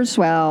affairs.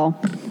 Well,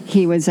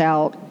 he was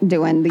out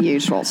doing the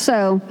usual.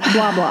 So,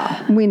 blah,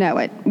 blah. We know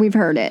it. We've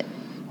heard it.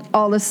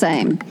 All the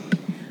same.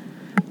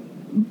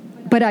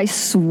 But I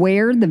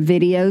swear the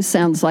video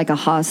sounds like a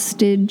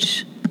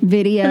hostage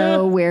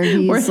video where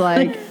he's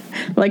like,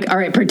 all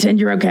right, pretend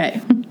you're okay.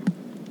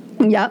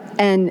 Yep.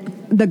 And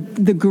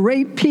the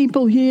great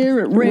people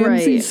here at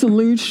Ramsey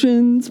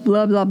Solutions,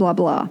 blah, blah, blah,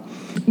 blah.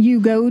 You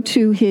go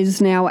to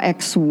his now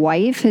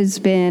ex-wife has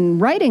been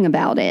writing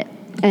about it.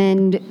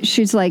 And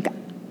she's like,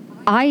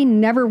 I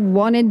never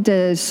wanted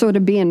to sort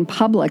of be in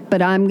public,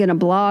 but I'm going to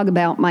blog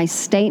about my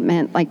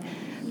statement. Like,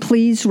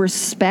 please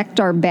respect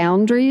our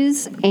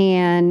boundaries.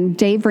 And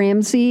Dave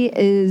Ramsey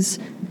is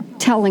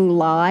telling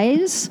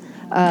lies.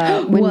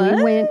 When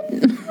we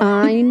went,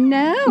 I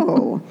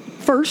know.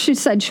 First, she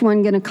said she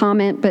wasn't going to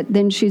comment, but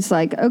then she's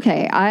like,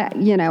 okay, I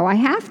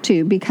have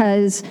to,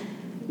 because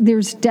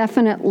there's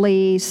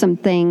definitely some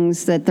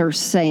things that they're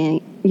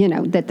saying,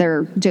 that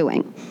they're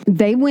doing.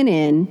 They went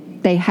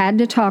in, they had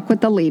to talk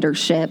with the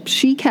leadership.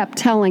 She kept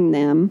telling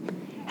them,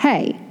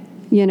 hey,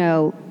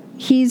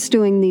 he's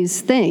doing these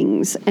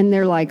things. And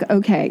they're like,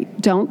 okay,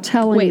 don't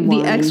tell anyone.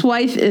 Wait, the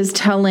ex-wife is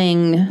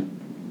telling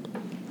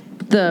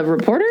the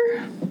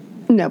reporter?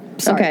 No,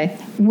 sorry. Okay.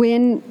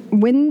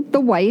 When the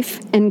wife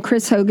and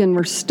Chris Hogan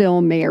were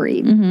still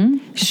married,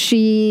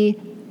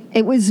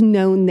 it was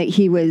known that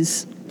he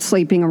was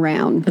sleeping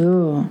around.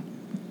 Ooh.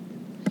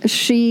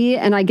 She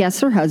and I guess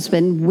her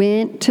husband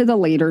went to the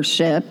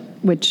leadership,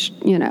 which,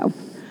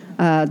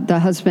 the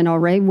husband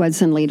already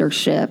was in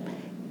leadership,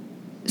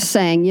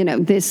 saying,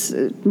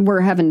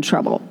 we're having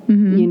trouble.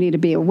 You need to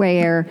be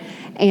aware.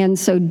 And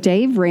so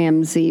Dave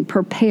Ramsey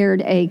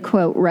prepared a,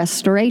 quote,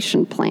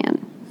 restoration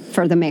plan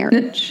for the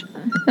marriage.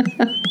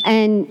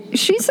 And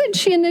she said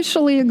she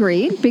initially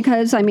agreed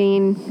because,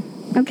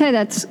 okay,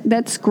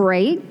 that's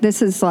great.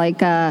 This is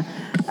like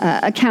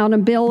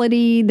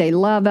accountability. They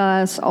love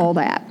us, all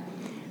that.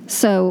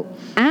 So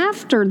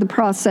after the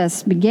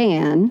process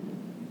began,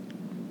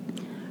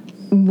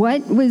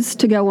 what was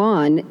to go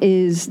on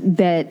is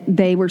that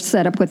they were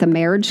set up with a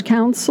marriage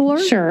counselor.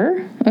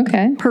 Sure.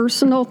 Okay.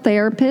 Personal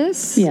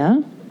therapists.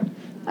 Yeah.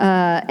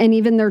 And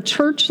even their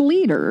church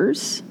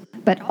leaders.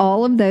 But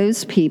all of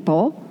those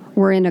people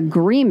were in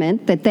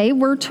agreement that they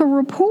were to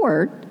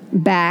report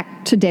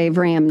back to Dave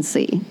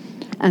Ramsey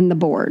and the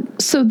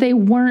board. So they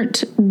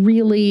weren't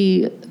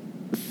really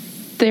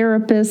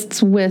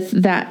therapists with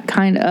that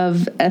kind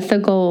of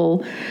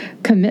ethical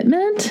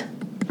commitment?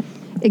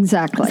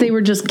 Exactly. They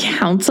were just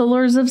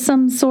counselors of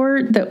some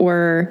sort that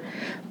were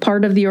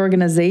part of the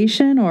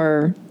organization,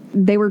 or?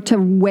 They were to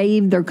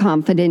waive their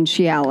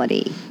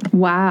confidentiality.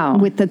 Wow.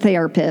 With the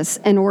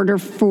therapists in order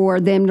for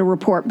them to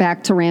report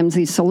back to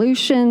Ramsey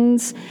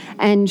Solutions.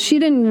 And she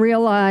didn't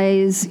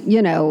realize,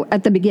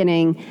 at the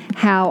beginning,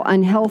 how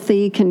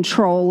unhealthy,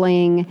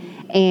 controlling,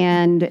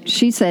 and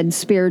she said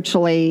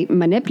spiritually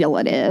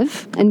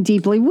manipulative and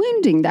deeply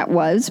wounding that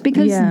was,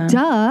 because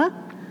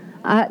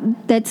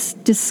that's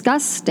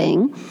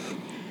disgusting.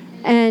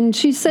 And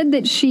she said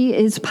that she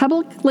is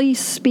publicly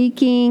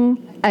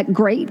speaking at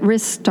great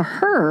risk to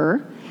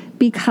her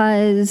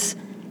because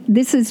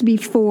this is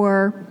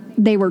before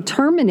they were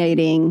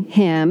terminating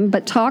him,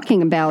 but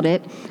talking about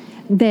it,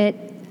 that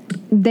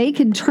they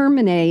could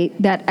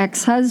terminate that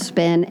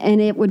ex-husband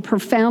and it would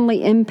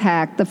profoundly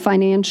impact the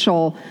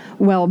financial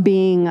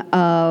well-being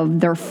of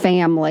their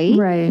family.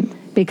 Right.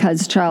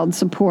 Because child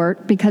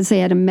support, because they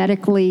had a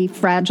medically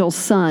fragile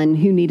son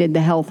who needed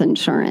the health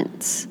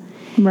insurance.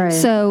 Right.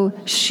 So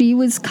she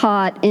was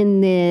caught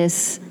in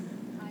this,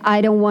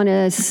 I don't want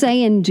to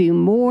say and do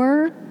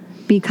more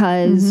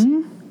because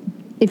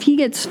if he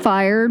gets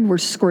fired, we're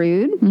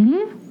screwed.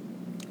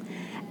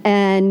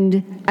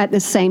 And at the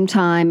same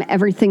time,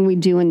 everything we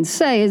do and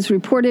say is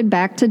reported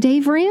back to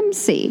Dave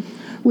Ramsey,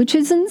 which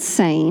is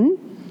insane.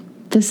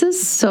 This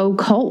is so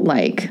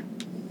cult-like.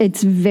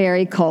 It's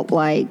very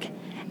cult-like.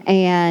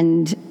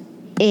 And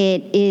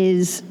it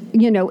is,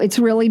 it's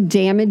really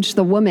damaged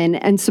the woman.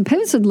 And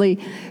supposedly,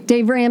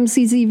 Dave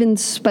Ramsey's even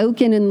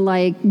spoken in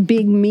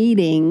big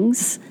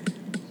meetings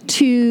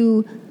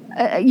to,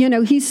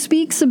 he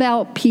speaks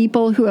about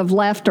people who have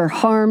left or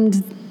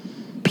harmed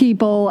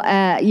people,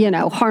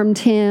 harmed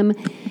him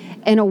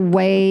in a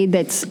way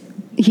that's,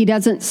 he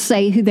doesn't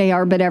say who they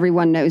are, but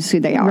everyone knows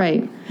who they are.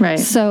 Right.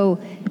 So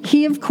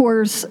he, of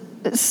course,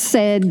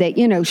 said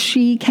that,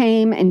 she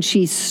came and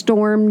she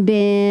stormed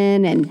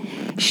in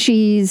and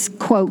she's,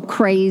 quote,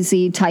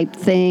 crazy type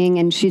thing.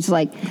 And she's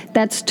like,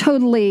 that's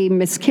totally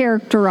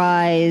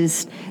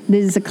mischaracterized.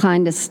 This is the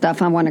kind of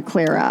stuff I want to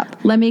clear up.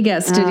 Let me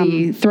guess. Did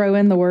he throw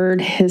in the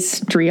word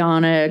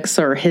histrionics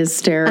or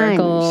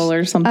hysterical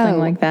or something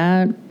like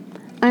that?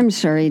 I'm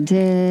sure he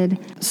did.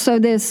 So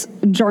this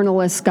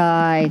journalist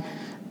guy,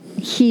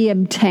 he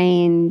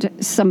obtained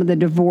some of the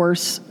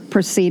divorce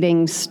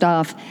proceeding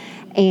stuff.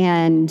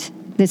 And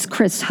this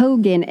Chris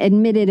Hogan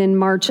admitted in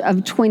March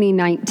of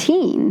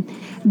 2019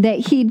 that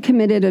he'd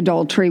committed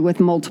adultery with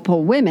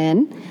multiple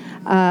women,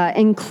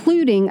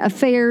 including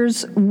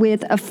affairs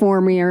with a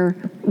former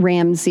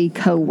Ramsey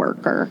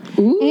coworker.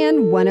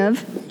 And one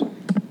of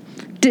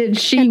Did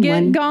she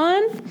get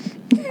gone?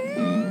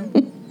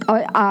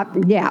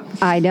 Yeah,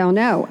 I don't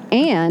know.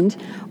 And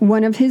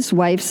one of his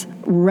wife's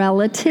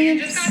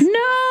relatives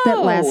that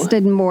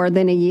lasted more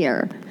than a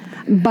year.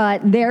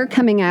 But they're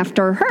coming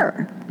after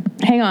her.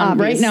 Hang on.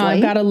 Obviously. Right now,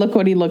 I've got to look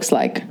what he looks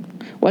like.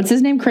 What's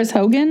his name? Chris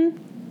Hogan?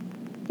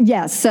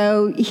 Yeah,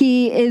 so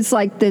he is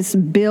like this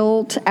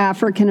built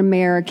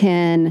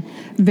African-American,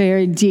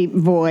 very deep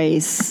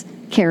voice,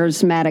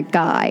 charismatic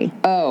guy.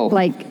 Oh.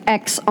 Like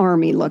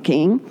ex-army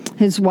looking.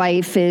 His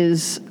wife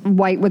is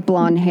white with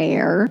blonde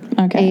hair.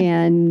 Okay.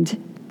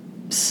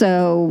 And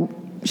so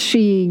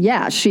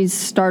she's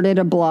started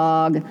a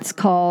blog. It's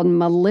called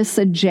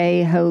Melissa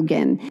J.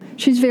 Hogan.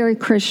 She's very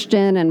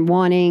Christian and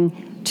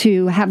wanting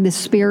to have the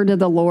spirit of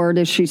the Lord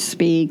as she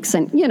speaks.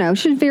 And,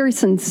 she's very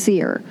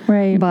sincere.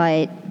 Right.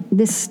 But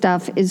this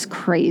stuff is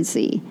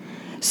crazy.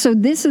 So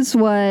this is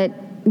what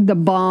the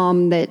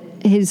bomb that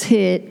has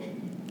hit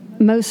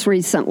most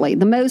recently.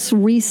 The most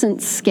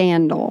recent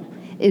scandal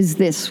is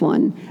this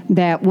one,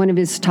 that one of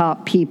his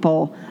top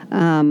people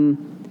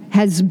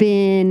has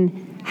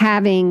been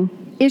having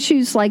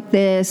issues like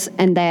this,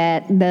 and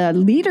that the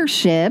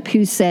leadership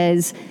who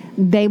says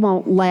they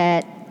won't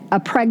let a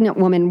pregnant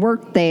woman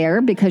work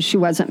there because she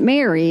wasn't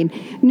married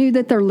knew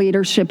that their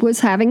leadership was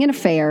having an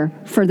affair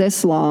for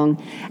this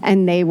long,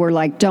 and they were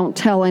like, don't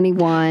tell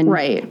anyone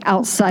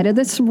outside of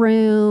this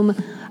room.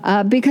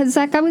 Because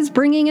that guy was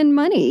bringing in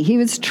money. He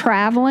was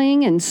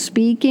traveling and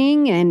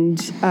speaking and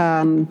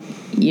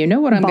you know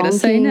what I'm going to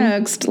say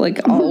next.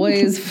 Like,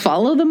 always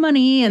follow the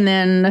money, and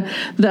then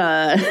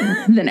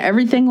then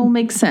everything will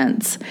make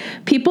sense.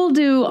 People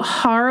do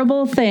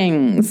horrible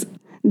things.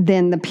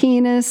 Then the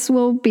penis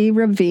will be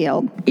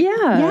revealed.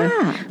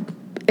 Yeah.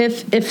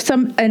 If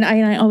some, and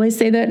I always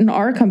say that in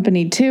our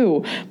company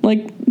too,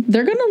 like,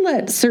 they're going to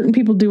let certain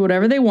people do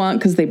whatever they want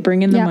because they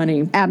bring in the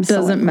money.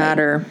 Absolutely. Doesn't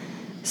matter.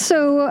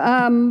 So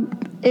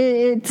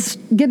it's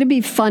going to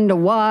be fun to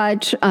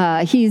watch.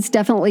 He's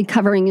definitely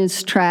covering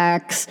his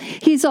tracks.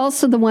 He's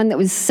also the one that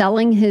was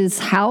selling his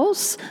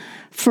house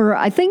for,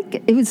 I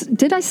think it was,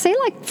 did I say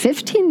like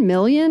 $15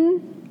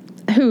 million?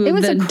 Who, it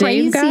was the a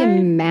crazy Dave guy?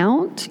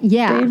 Amount.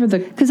 Yeah.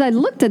 Because I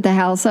looked at the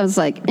house, I was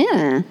like,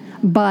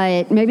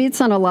 but maybe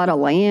it's on a lot of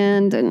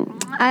land,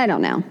 and I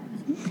don't know.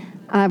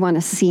 I want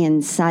to see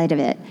inside of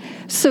it.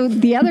 So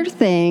the other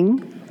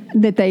thing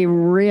that they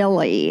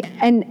really,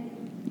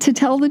 and to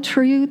tell the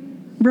truth,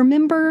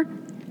 remember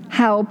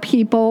how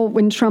people,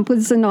 when Trump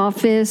was in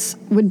office,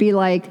 would be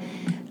like,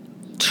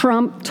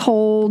 Trump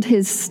told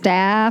his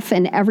staff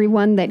and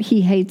everyone that he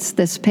hates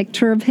this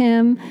picture of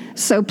him,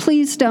 so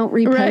please don't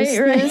repost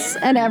this,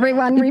 and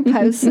everyone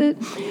reposts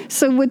it.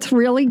 So what's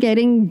really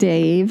getting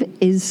Dave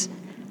is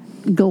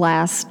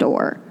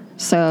Glassdoor.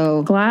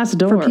 So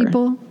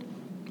Glassdoor.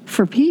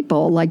 For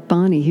people like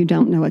Bonnie who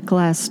don't know what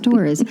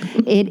Glassdoor is,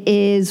 it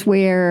is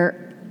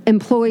where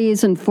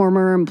employees and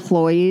former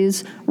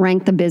employees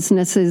rank the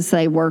businesses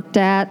they worked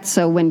at.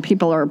 So when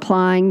people are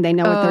applying, they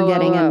know what they're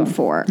getting in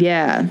for.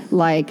 Yeah.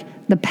 Like,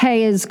 the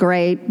pay is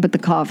great, but the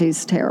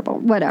coffee's terrible.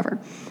 Whatever.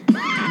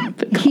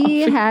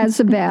 He has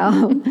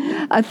about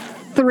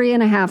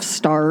 3.5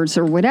 stars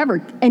or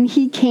whatever, and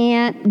he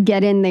can't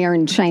get in there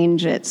and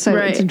change it. So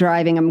it's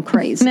driving him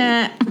crazy.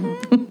 Nah.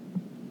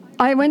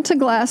 I went to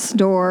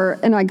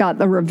Glassdoor and I got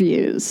the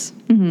reviews.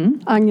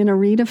 Mm-hmm. I'm going to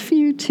read a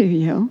few to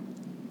you.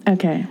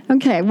 Okay.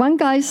 One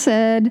guy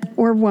said,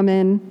 or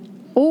woman,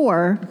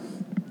 or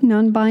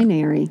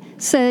non-binary,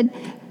 said,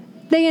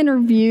 they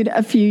interviewed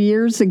a few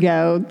years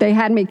ago. They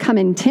had me come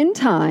in 10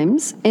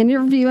 times,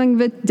 interviewing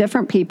with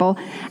different people,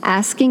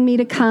 asking me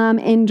to come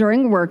in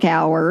during work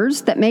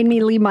hours that made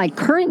me leave my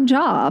current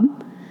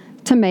job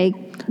to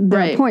make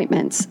the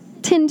appointments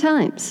 10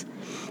 times.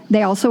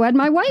 They also had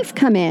my wife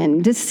come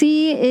in to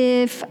see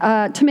if,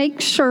 to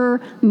make sure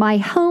my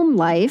home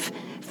life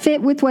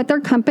fit with what their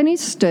company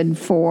stood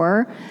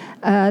for.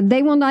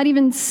 They will not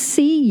even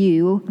see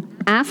you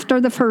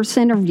after the first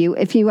interview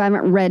if you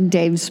haven't read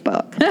Dave's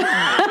book.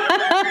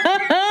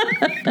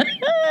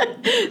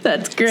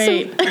 That's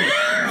great. So,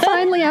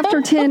 finally,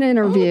 after 10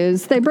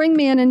 interviews, they bring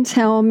me in and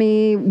tell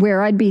me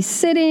where I'd be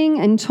sitting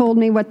and told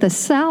me what the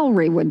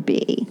salary would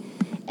be.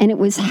 And it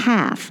was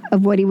half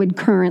of what he would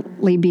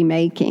currently be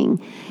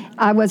making.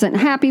 I wasn't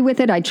happy with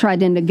it. I tried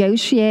to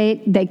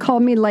negotiate. They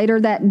called me later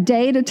that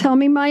day to tell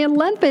me my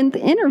 11th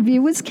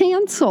interview was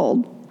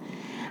canceled.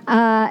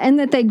 And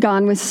that they'd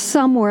gone with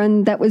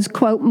someone that was,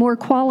 quote, more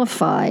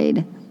qualified.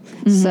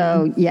 Mm-hmm.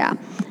 So, yeah.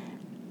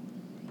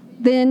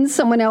 Then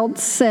someone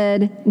else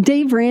said,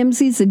 Dave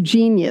Ramsey's a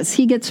genius.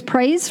 He gets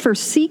praised for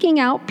seeking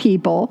out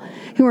people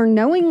who are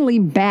knowingly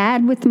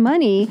bad with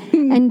money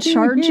and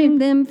charging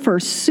them for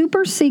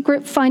super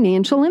secret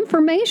financial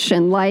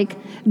information, like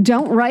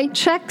don't write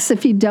checks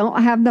if you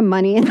don't have the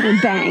money in the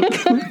bank.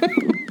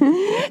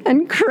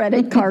 And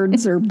credit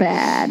cards are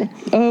bad.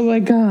 Oh, my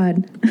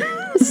God.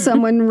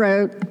 Someone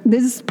wrote,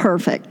 this is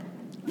perfect.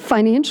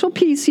 Financial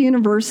Peace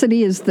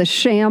University is the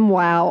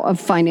ShamWow of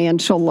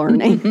financial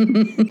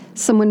learning.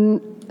 Someone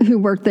who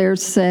worked there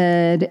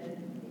said,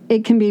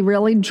 it can be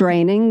really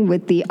draining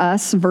with the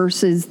us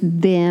versus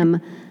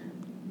them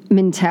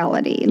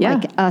mentality,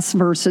 like us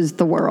versus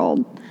the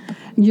world.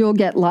 You'll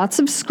get lots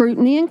of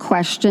scrutiny and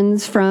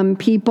questions from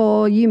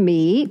people you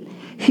meet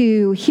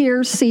who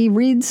hear, see,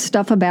 read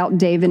stuff about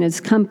Dave and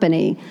his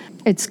company.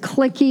 It's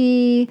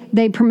cliquey.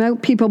 They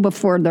promote people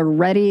before they're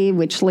ready,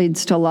 which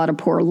leads to a lot of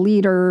poor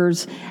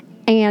leaders.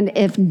 And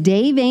if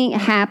Dave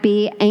ain't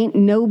happy, ain't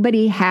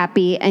nobody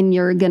happy, and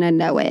you're going to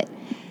know it.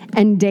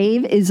 And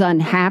Dave is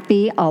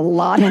unhappy a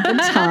lot of the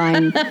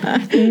time,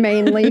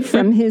 mainly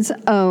from his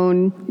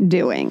own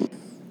doing.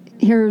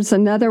 Here's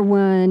another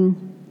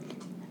one.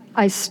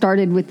 I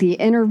started with the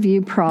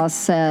interview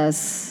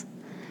process,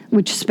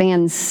 which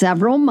spans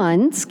several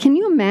months. Can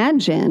you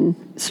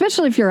imagine,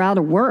 especially if you're out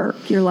of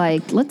work, you're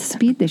like, let's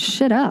speed this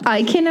shit up.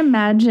 I can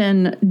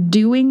imagine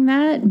doing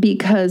that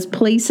because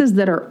places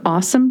that are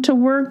awesome to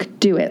work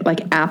do it,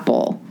 like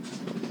Apple.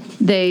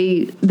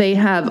 They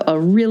have a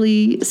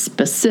really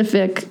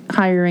specific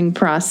hiring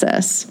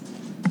process.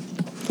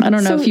 I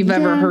don't know if you've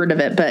ever heard of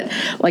it, but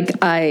like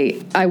I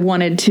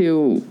wanted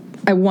to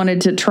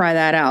try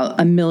that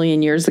out a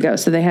million years ago.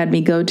 So they had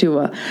me go to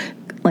a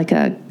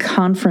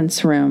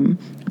conference room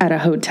at a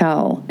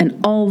hotel, and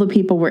all the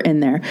people were in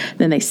there.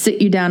 Then they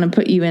sit you down and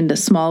put you into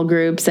small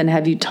groups and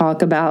have you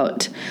talk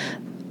about,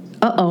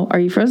 are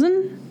you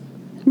frozen?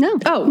 No.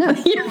 Oh, no.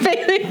 You're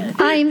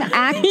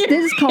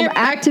this is called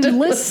active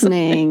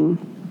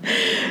listening.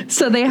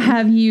 So they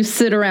have you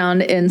sit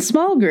around in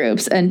small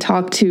groups and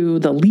talk to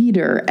the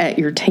leader at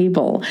your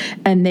table,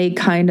 and they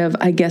kind of,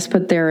 I guess,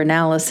 put their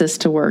analysis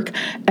to work,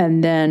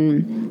 and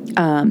then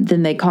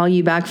they call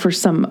you back for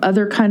some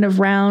other kind of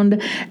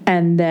round,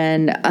 and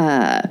then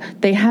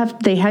they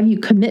have you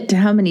commit to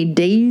how many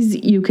days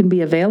you can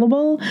be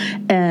available.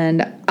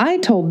 And I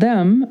told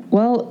them,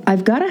 well,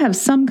 I've got to have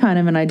some kind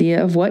of an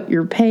idea of what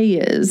your pay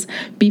is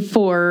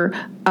before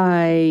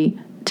I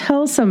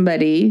tell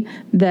somebody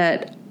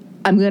that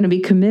I'm going to be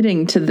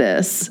committing to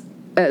this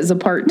as a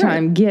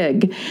part-time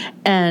gig.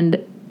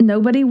 And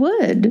nobody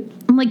would.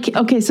 I'm like,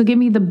 okay, so give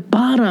me the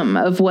bottom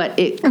of what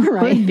it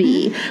could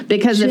be,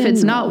 because if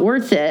it's not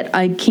worth it,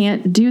 I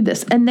can't do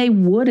this. And they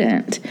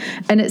wouldn't.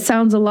 And it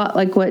sounds a lot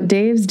like what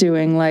Dave's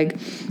doing. Like,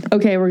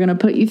 okay, we're going to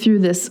put you through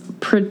this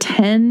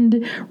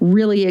pretend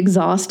really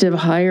exhaustive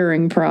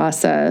hiring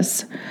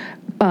process,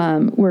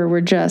 where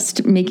we're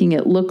just making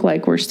it look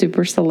like we're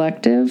super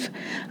selective.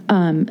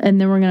 And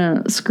then we're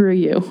going to screw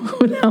you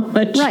with how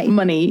much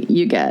money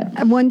you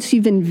get. Once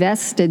you've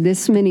invested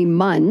this many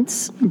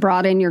months,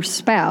 brought in your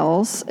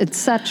spouse,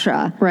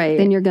 etc.,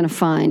 then you're going to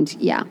find,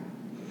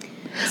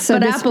 So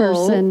but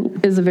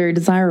Apple is a very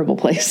desirable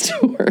place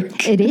to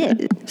work. It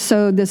is.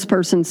 So this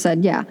person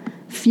said,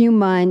 few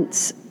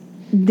months.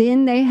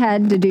 Then they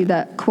had to do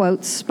the,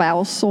 quote,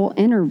 spousal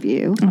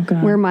interview,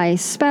 where my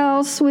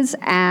spouse was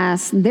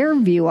asked their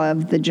view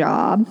of the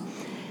job,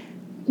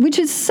 which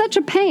is such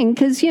a pain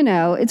because,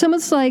 it's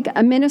almost like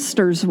a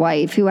minister's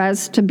wife who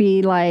has to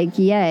be like,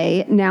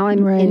 yay, now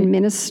I'm in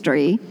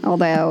ministry,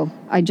 although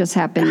I just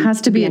happen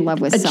to be in love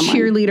with someone.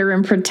 Cheerleader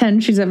and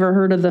pretend she's ever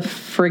heard of the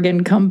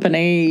friggin'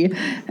 company.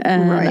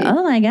 And,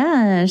 oh, my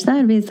gosh, that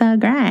would be so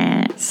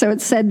great. So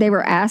it said they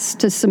were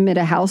asked to submit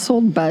a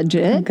household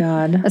budget,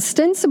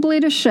 ostensibly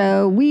to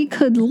show we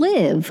could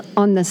live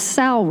on the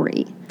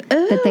salary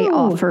that they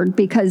offered,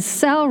 because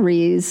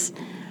salaries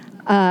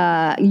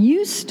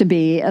used to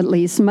be at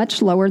least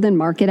much lower than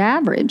market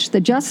average.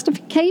 The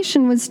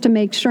justification was to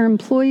make sure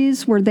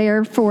employees were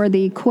there for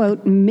the,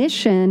 quote,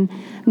 mission,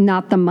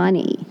 not the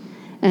money.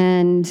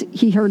 And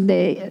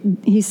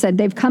he said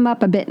they've come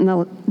up a bit in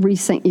the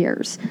recent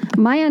years.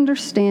 My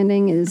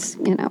understanding is,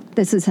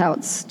 this is how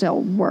it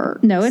still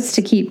works. No, it's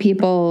to keep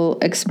people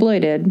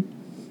exploited.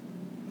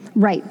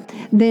 Right.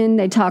 Then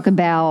they talk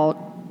about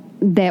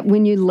that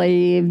when you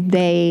leave,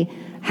 they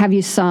have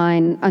you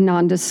sign a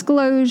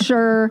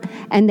non-disclosure,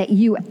 and that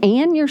you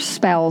and your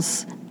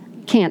spouse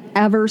can't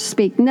ever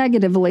speak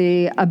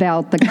negatively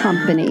about the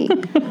company.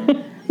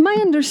 My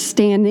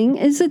understanding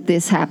is that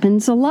this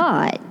happens a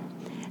lot.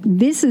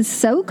 This is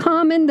so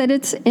common that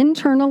it's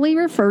internally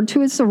referred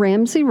to as the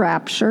Ramsey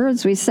rapture,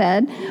 as we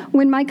said.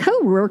 When my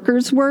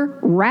coworkers were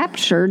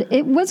raptured,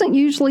 it wasn't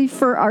usually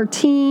for our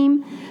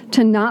team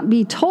to not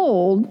be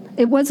told.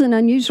 It wasn't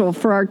unusual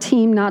for our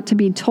team not to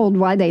be told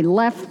why they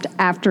left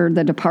after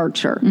the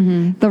departure.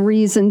 Mm-hmm. The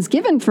reasons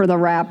given for the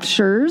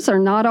raptures are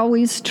not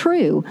always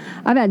true.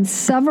 I've had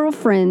several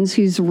friends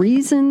whose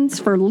reasons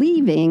for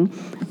leaving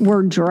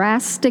were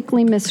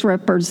drastically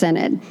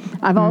misrepresented.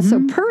 I've also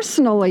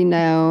personally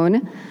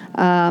known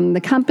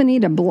the company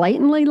to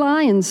blatantly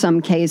lie in some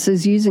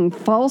cases, using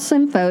false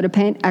info to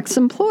paint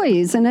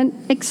ex-employees in an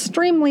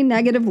extremely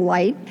negative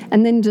light,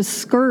 and then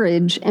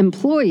discourage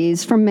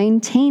employees from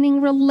maintaining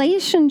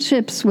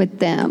relationships with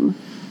them.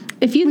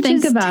 If you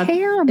think about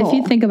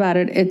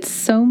it, it's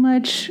so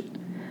much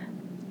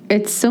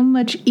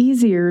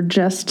easier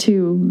just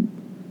to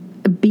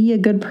be a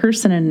good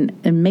person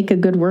and make a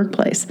good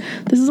workplace.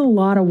 This is a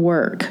lot of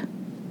work.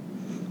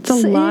 It's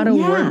a lot of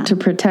work to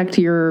protect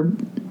your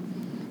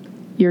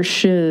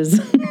shiz.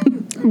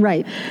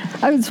 Right.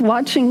 I was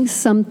watching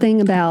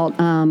something about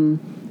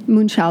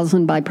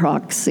Munchausen by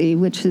proxy,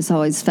 which has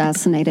always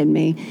fascinated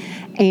me.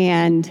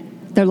 And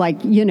they're like,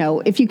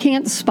 if you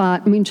can't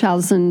spot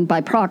Munchausen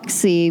by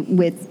proxy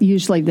with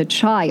usually the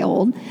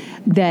child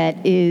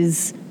that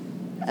is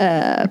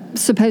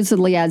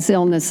supposedly has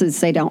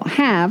illnesses they don't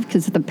have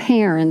because the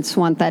parents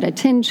want that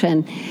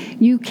attention,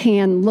 you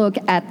can look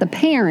at the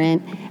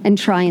parent and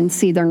try and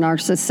see their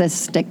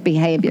narcissistic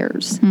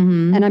behaviors.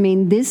 Mm-hmm. And I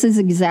mean, this is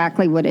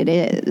exactly what it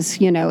is.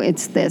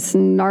 It's this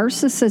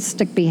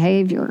narcissistic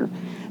behavior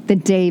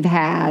that Dave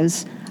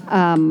has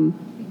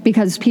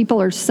because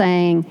people are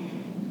saying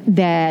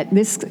that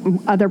this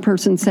other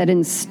person said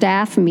in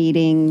staff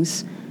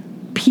meetings,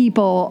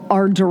 people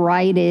are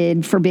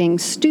derided for being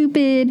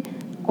stupid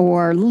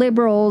or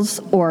liberals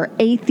or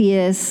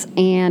atheists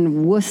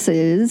and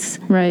wusses.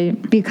 Right.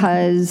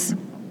 Because,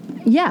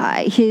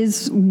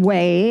 his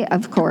way,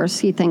 of course,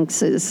 he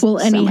thinks is well,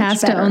 and so he much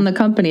has better. to own the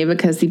company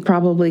because he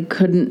probably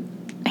couldn't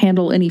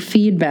handle any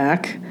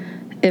feedback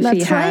if That's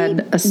he had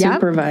right. a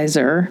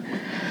supervisor. Yep.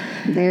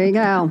 There you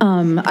go.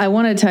 I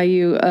want to tell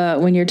you,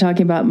 when you're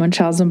talking about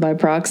Munchausen by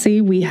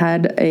proxy, we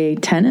had a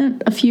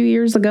tenant a few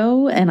years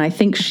ago, and I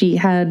think she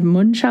had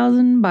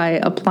Munchausen by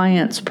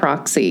appliance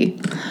proxy.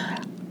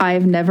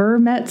 I've never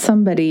met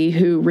somebody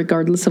who,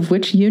 regardless of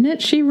which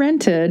unit she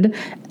rented,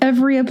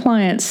 every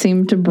appliance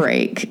seemed to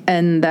break.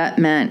 And that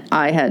meant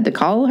I had to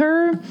call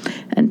her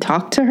and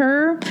talk to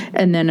her,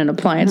 and then an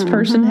appliance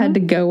person had to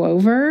go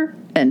over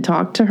and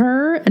talk to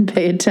her and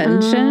pay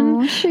attention.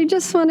 Oh, she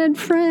just wanted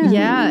friends.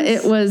 Yeah,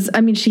 it was,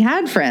 she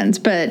had friends,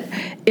 but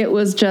it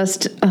was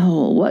just,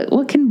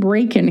 what can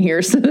break in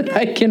here so that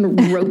I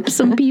can rope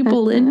some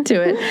people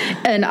into it?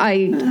 And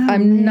I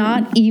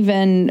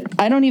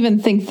don't even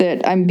think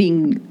that I'm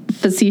being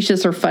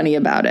facetious or funny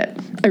about it.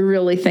 I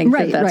really think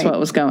that's what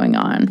was going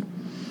on.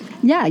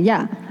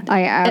 Yeah.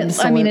 I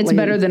absolutely. It's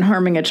better than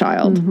harming a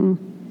child.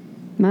 Mm-hmm.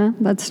 Well,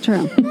 that's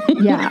true.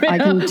 Yeah, I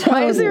can totally.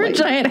 Why is there a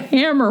giant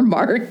hammer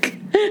mark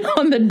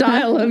on the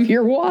dial of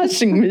your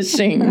washing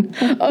machine?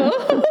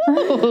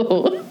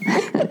 Oh.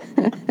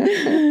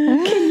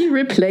 Can you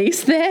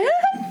replace that?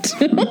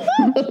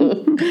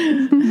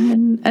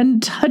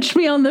 and touch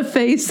me on the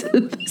face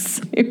at the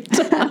same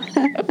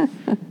time.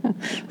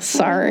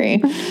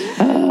 Sorry.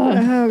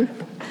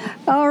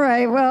 All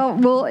right. Well,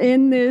 we'll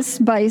end this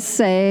by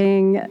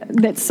saying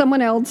that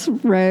someone else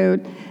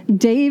wrote,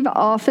 Dave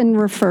often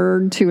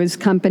referred to his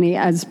company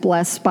as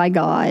Blessed by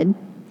God,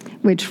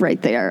 which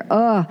right there.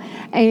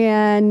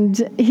 And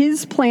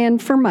his plan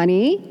for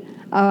money,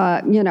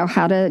 how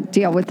to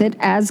deal with it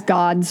as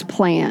God's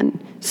plan.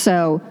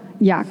 So,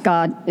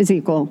 God is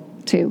equal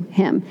to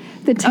him.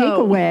 The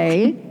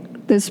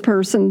takeaway, this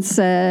person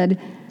said,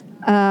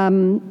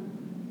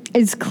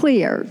 is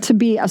clear. To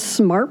be a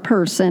smart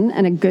person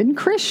and a good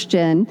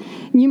Christian,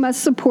 you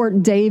must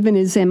support Dave and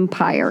his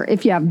empire.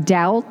 If you have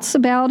doubts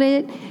about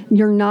it,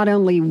 you're not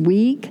only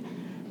weak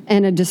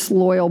and a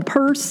disloyal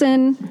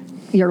person,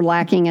 you're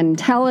lacking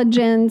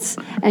intelligence,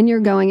 and you're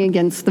going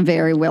against the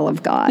very will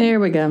of God. There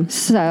we go.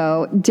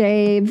 So,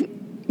 Dave,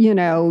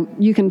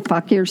 you can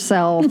fuck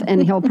yourself,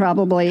 and he'll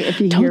probably, if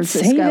he hears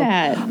this,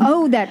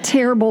 go, that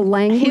terrible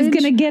language. He's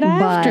going to get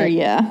after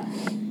you.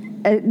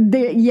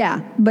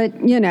 But,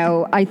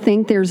 I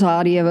think there's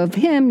audio of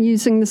him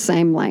using the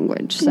same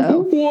language.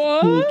 So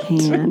what? He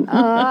can.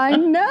 I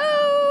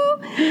know.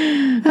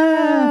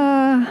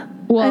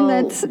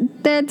 And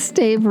that's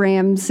Dave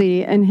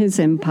Ramsey and his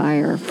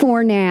empire.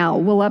 For now.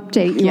 We'll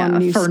update you on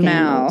new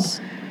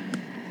scandals.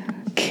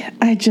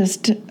 I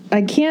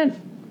can't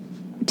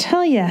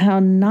tell you how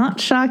not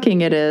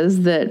shocking it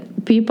is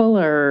that people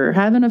are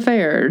having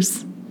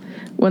affairs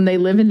when they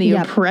live in the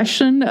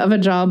oppression of a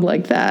job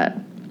like that.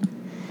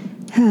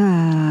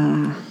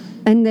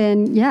 And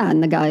then,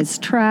 and the guy's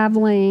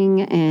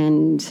traveling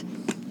and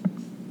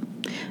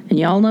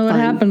y'all know what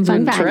happens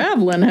when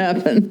traveling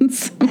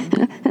happens.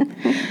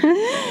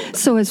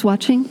 So I was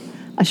watching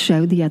a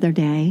show the other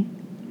day,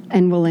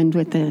 and we'll end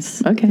with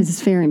this. Okay. Because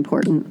it's very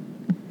important.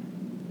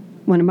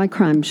 One of my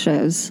crime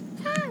shows.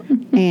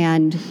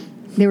 And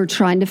they were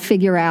trying to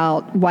figure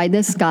out why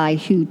this guy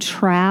who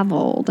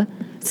traveled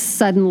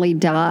suddenly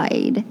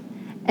died.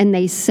 And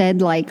they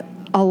said,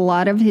 a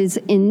lot of his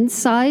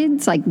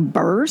insides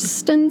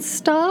burst and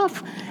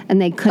stuff,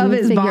 and they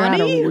couldn't figure out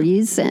a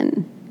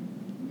reason.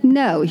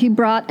 No, he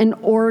brought an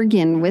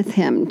organ with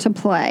him to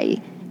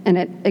play, and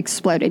it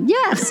exploded.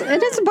 Yes,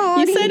 it is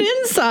body. You said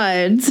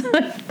insides.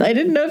 I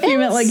didn't know if you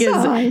meant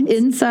his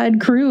inside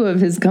crew of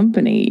his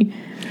company.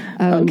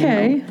 Oh,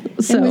 okay.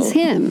 No. So it was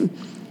him.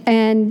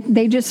 And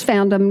they just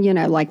found him,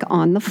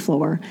 on the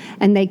floor.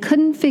 And they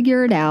couldn't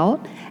figure it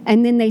out.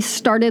 And then they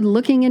started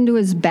looking into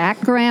his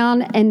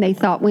background, and they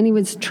thought when he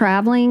was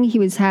traveling, he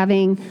was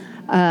having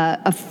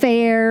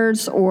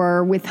affairs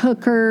or with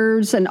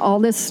hookers and all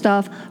this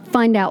stuff.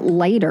 Find out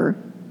later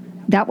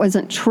that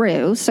wasn't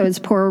true. So his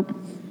poor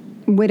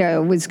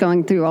widow was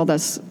going through all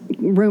this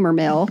rumor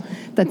mill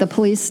that the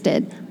police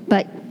did.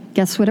 But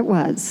guess what it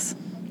was?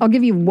 I'll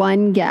give you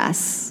one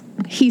guess.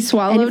 He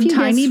swallowed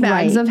tiny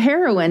bags of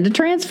heroin to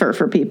transfer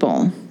for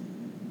people.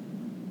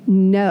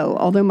 No,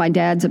 although my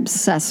dad's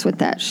obsessed with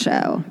that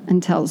show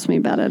and tells me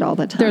about it all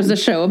the time. There's a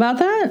show about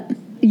that?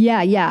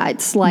 Yeah.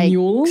 It's like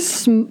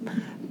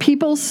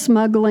people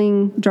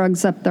smuggling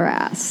drugs up their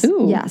ass.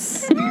 Ooh.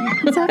 Yes.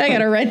 Exactly. I got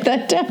to write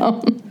that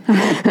down.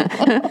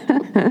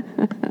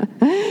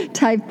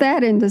 Type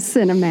that into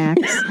Cinemax.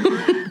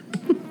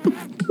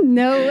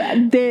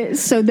 No,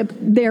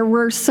 there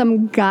were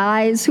some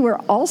guys who were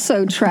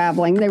also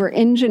traveling. They were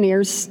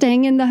engineers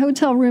staying in the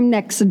hotel room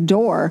next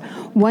door.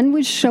 One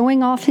was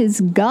showing off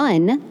his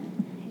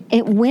gun.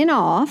 It went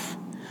off,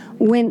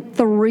 went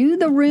through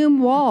the room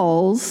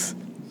walls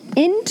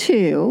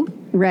into,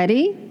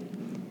 ready?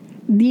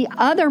 The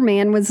other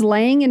man was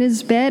laying in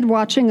his bed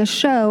watching a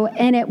show,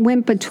 and it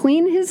went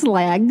between his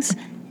legs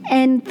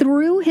and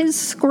through his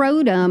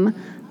scrotum,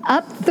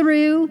 up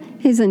through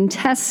his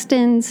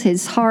intestines,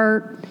 his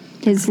heart,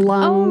 his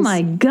lungs. Oh,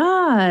 my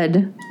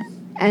God.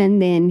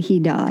 And then he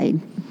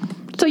died.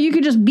 So you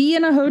could just be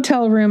in a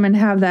hotel room and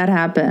have that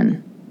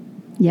happen.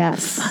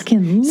 Yes.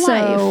 Fucking life.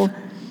 So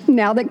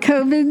now that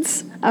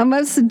COVID's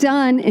almost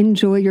done,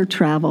 enjoy your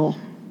travel.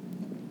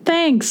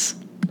 Thanks.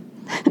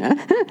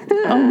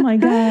 Oh, my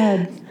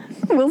God.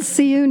 We'll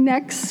see you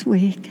next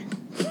week.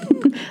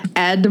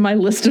 Add to my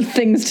list of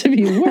things to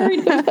be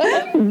worried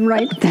about.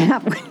 Write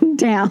that one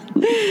down.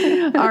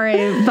 All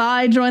right.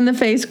 Bye. Join the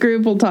Face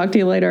group. We'll talk to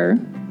you later.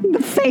 The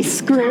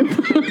Face group.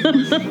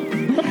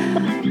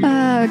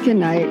 Good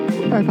night.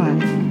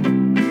 Bye-bye.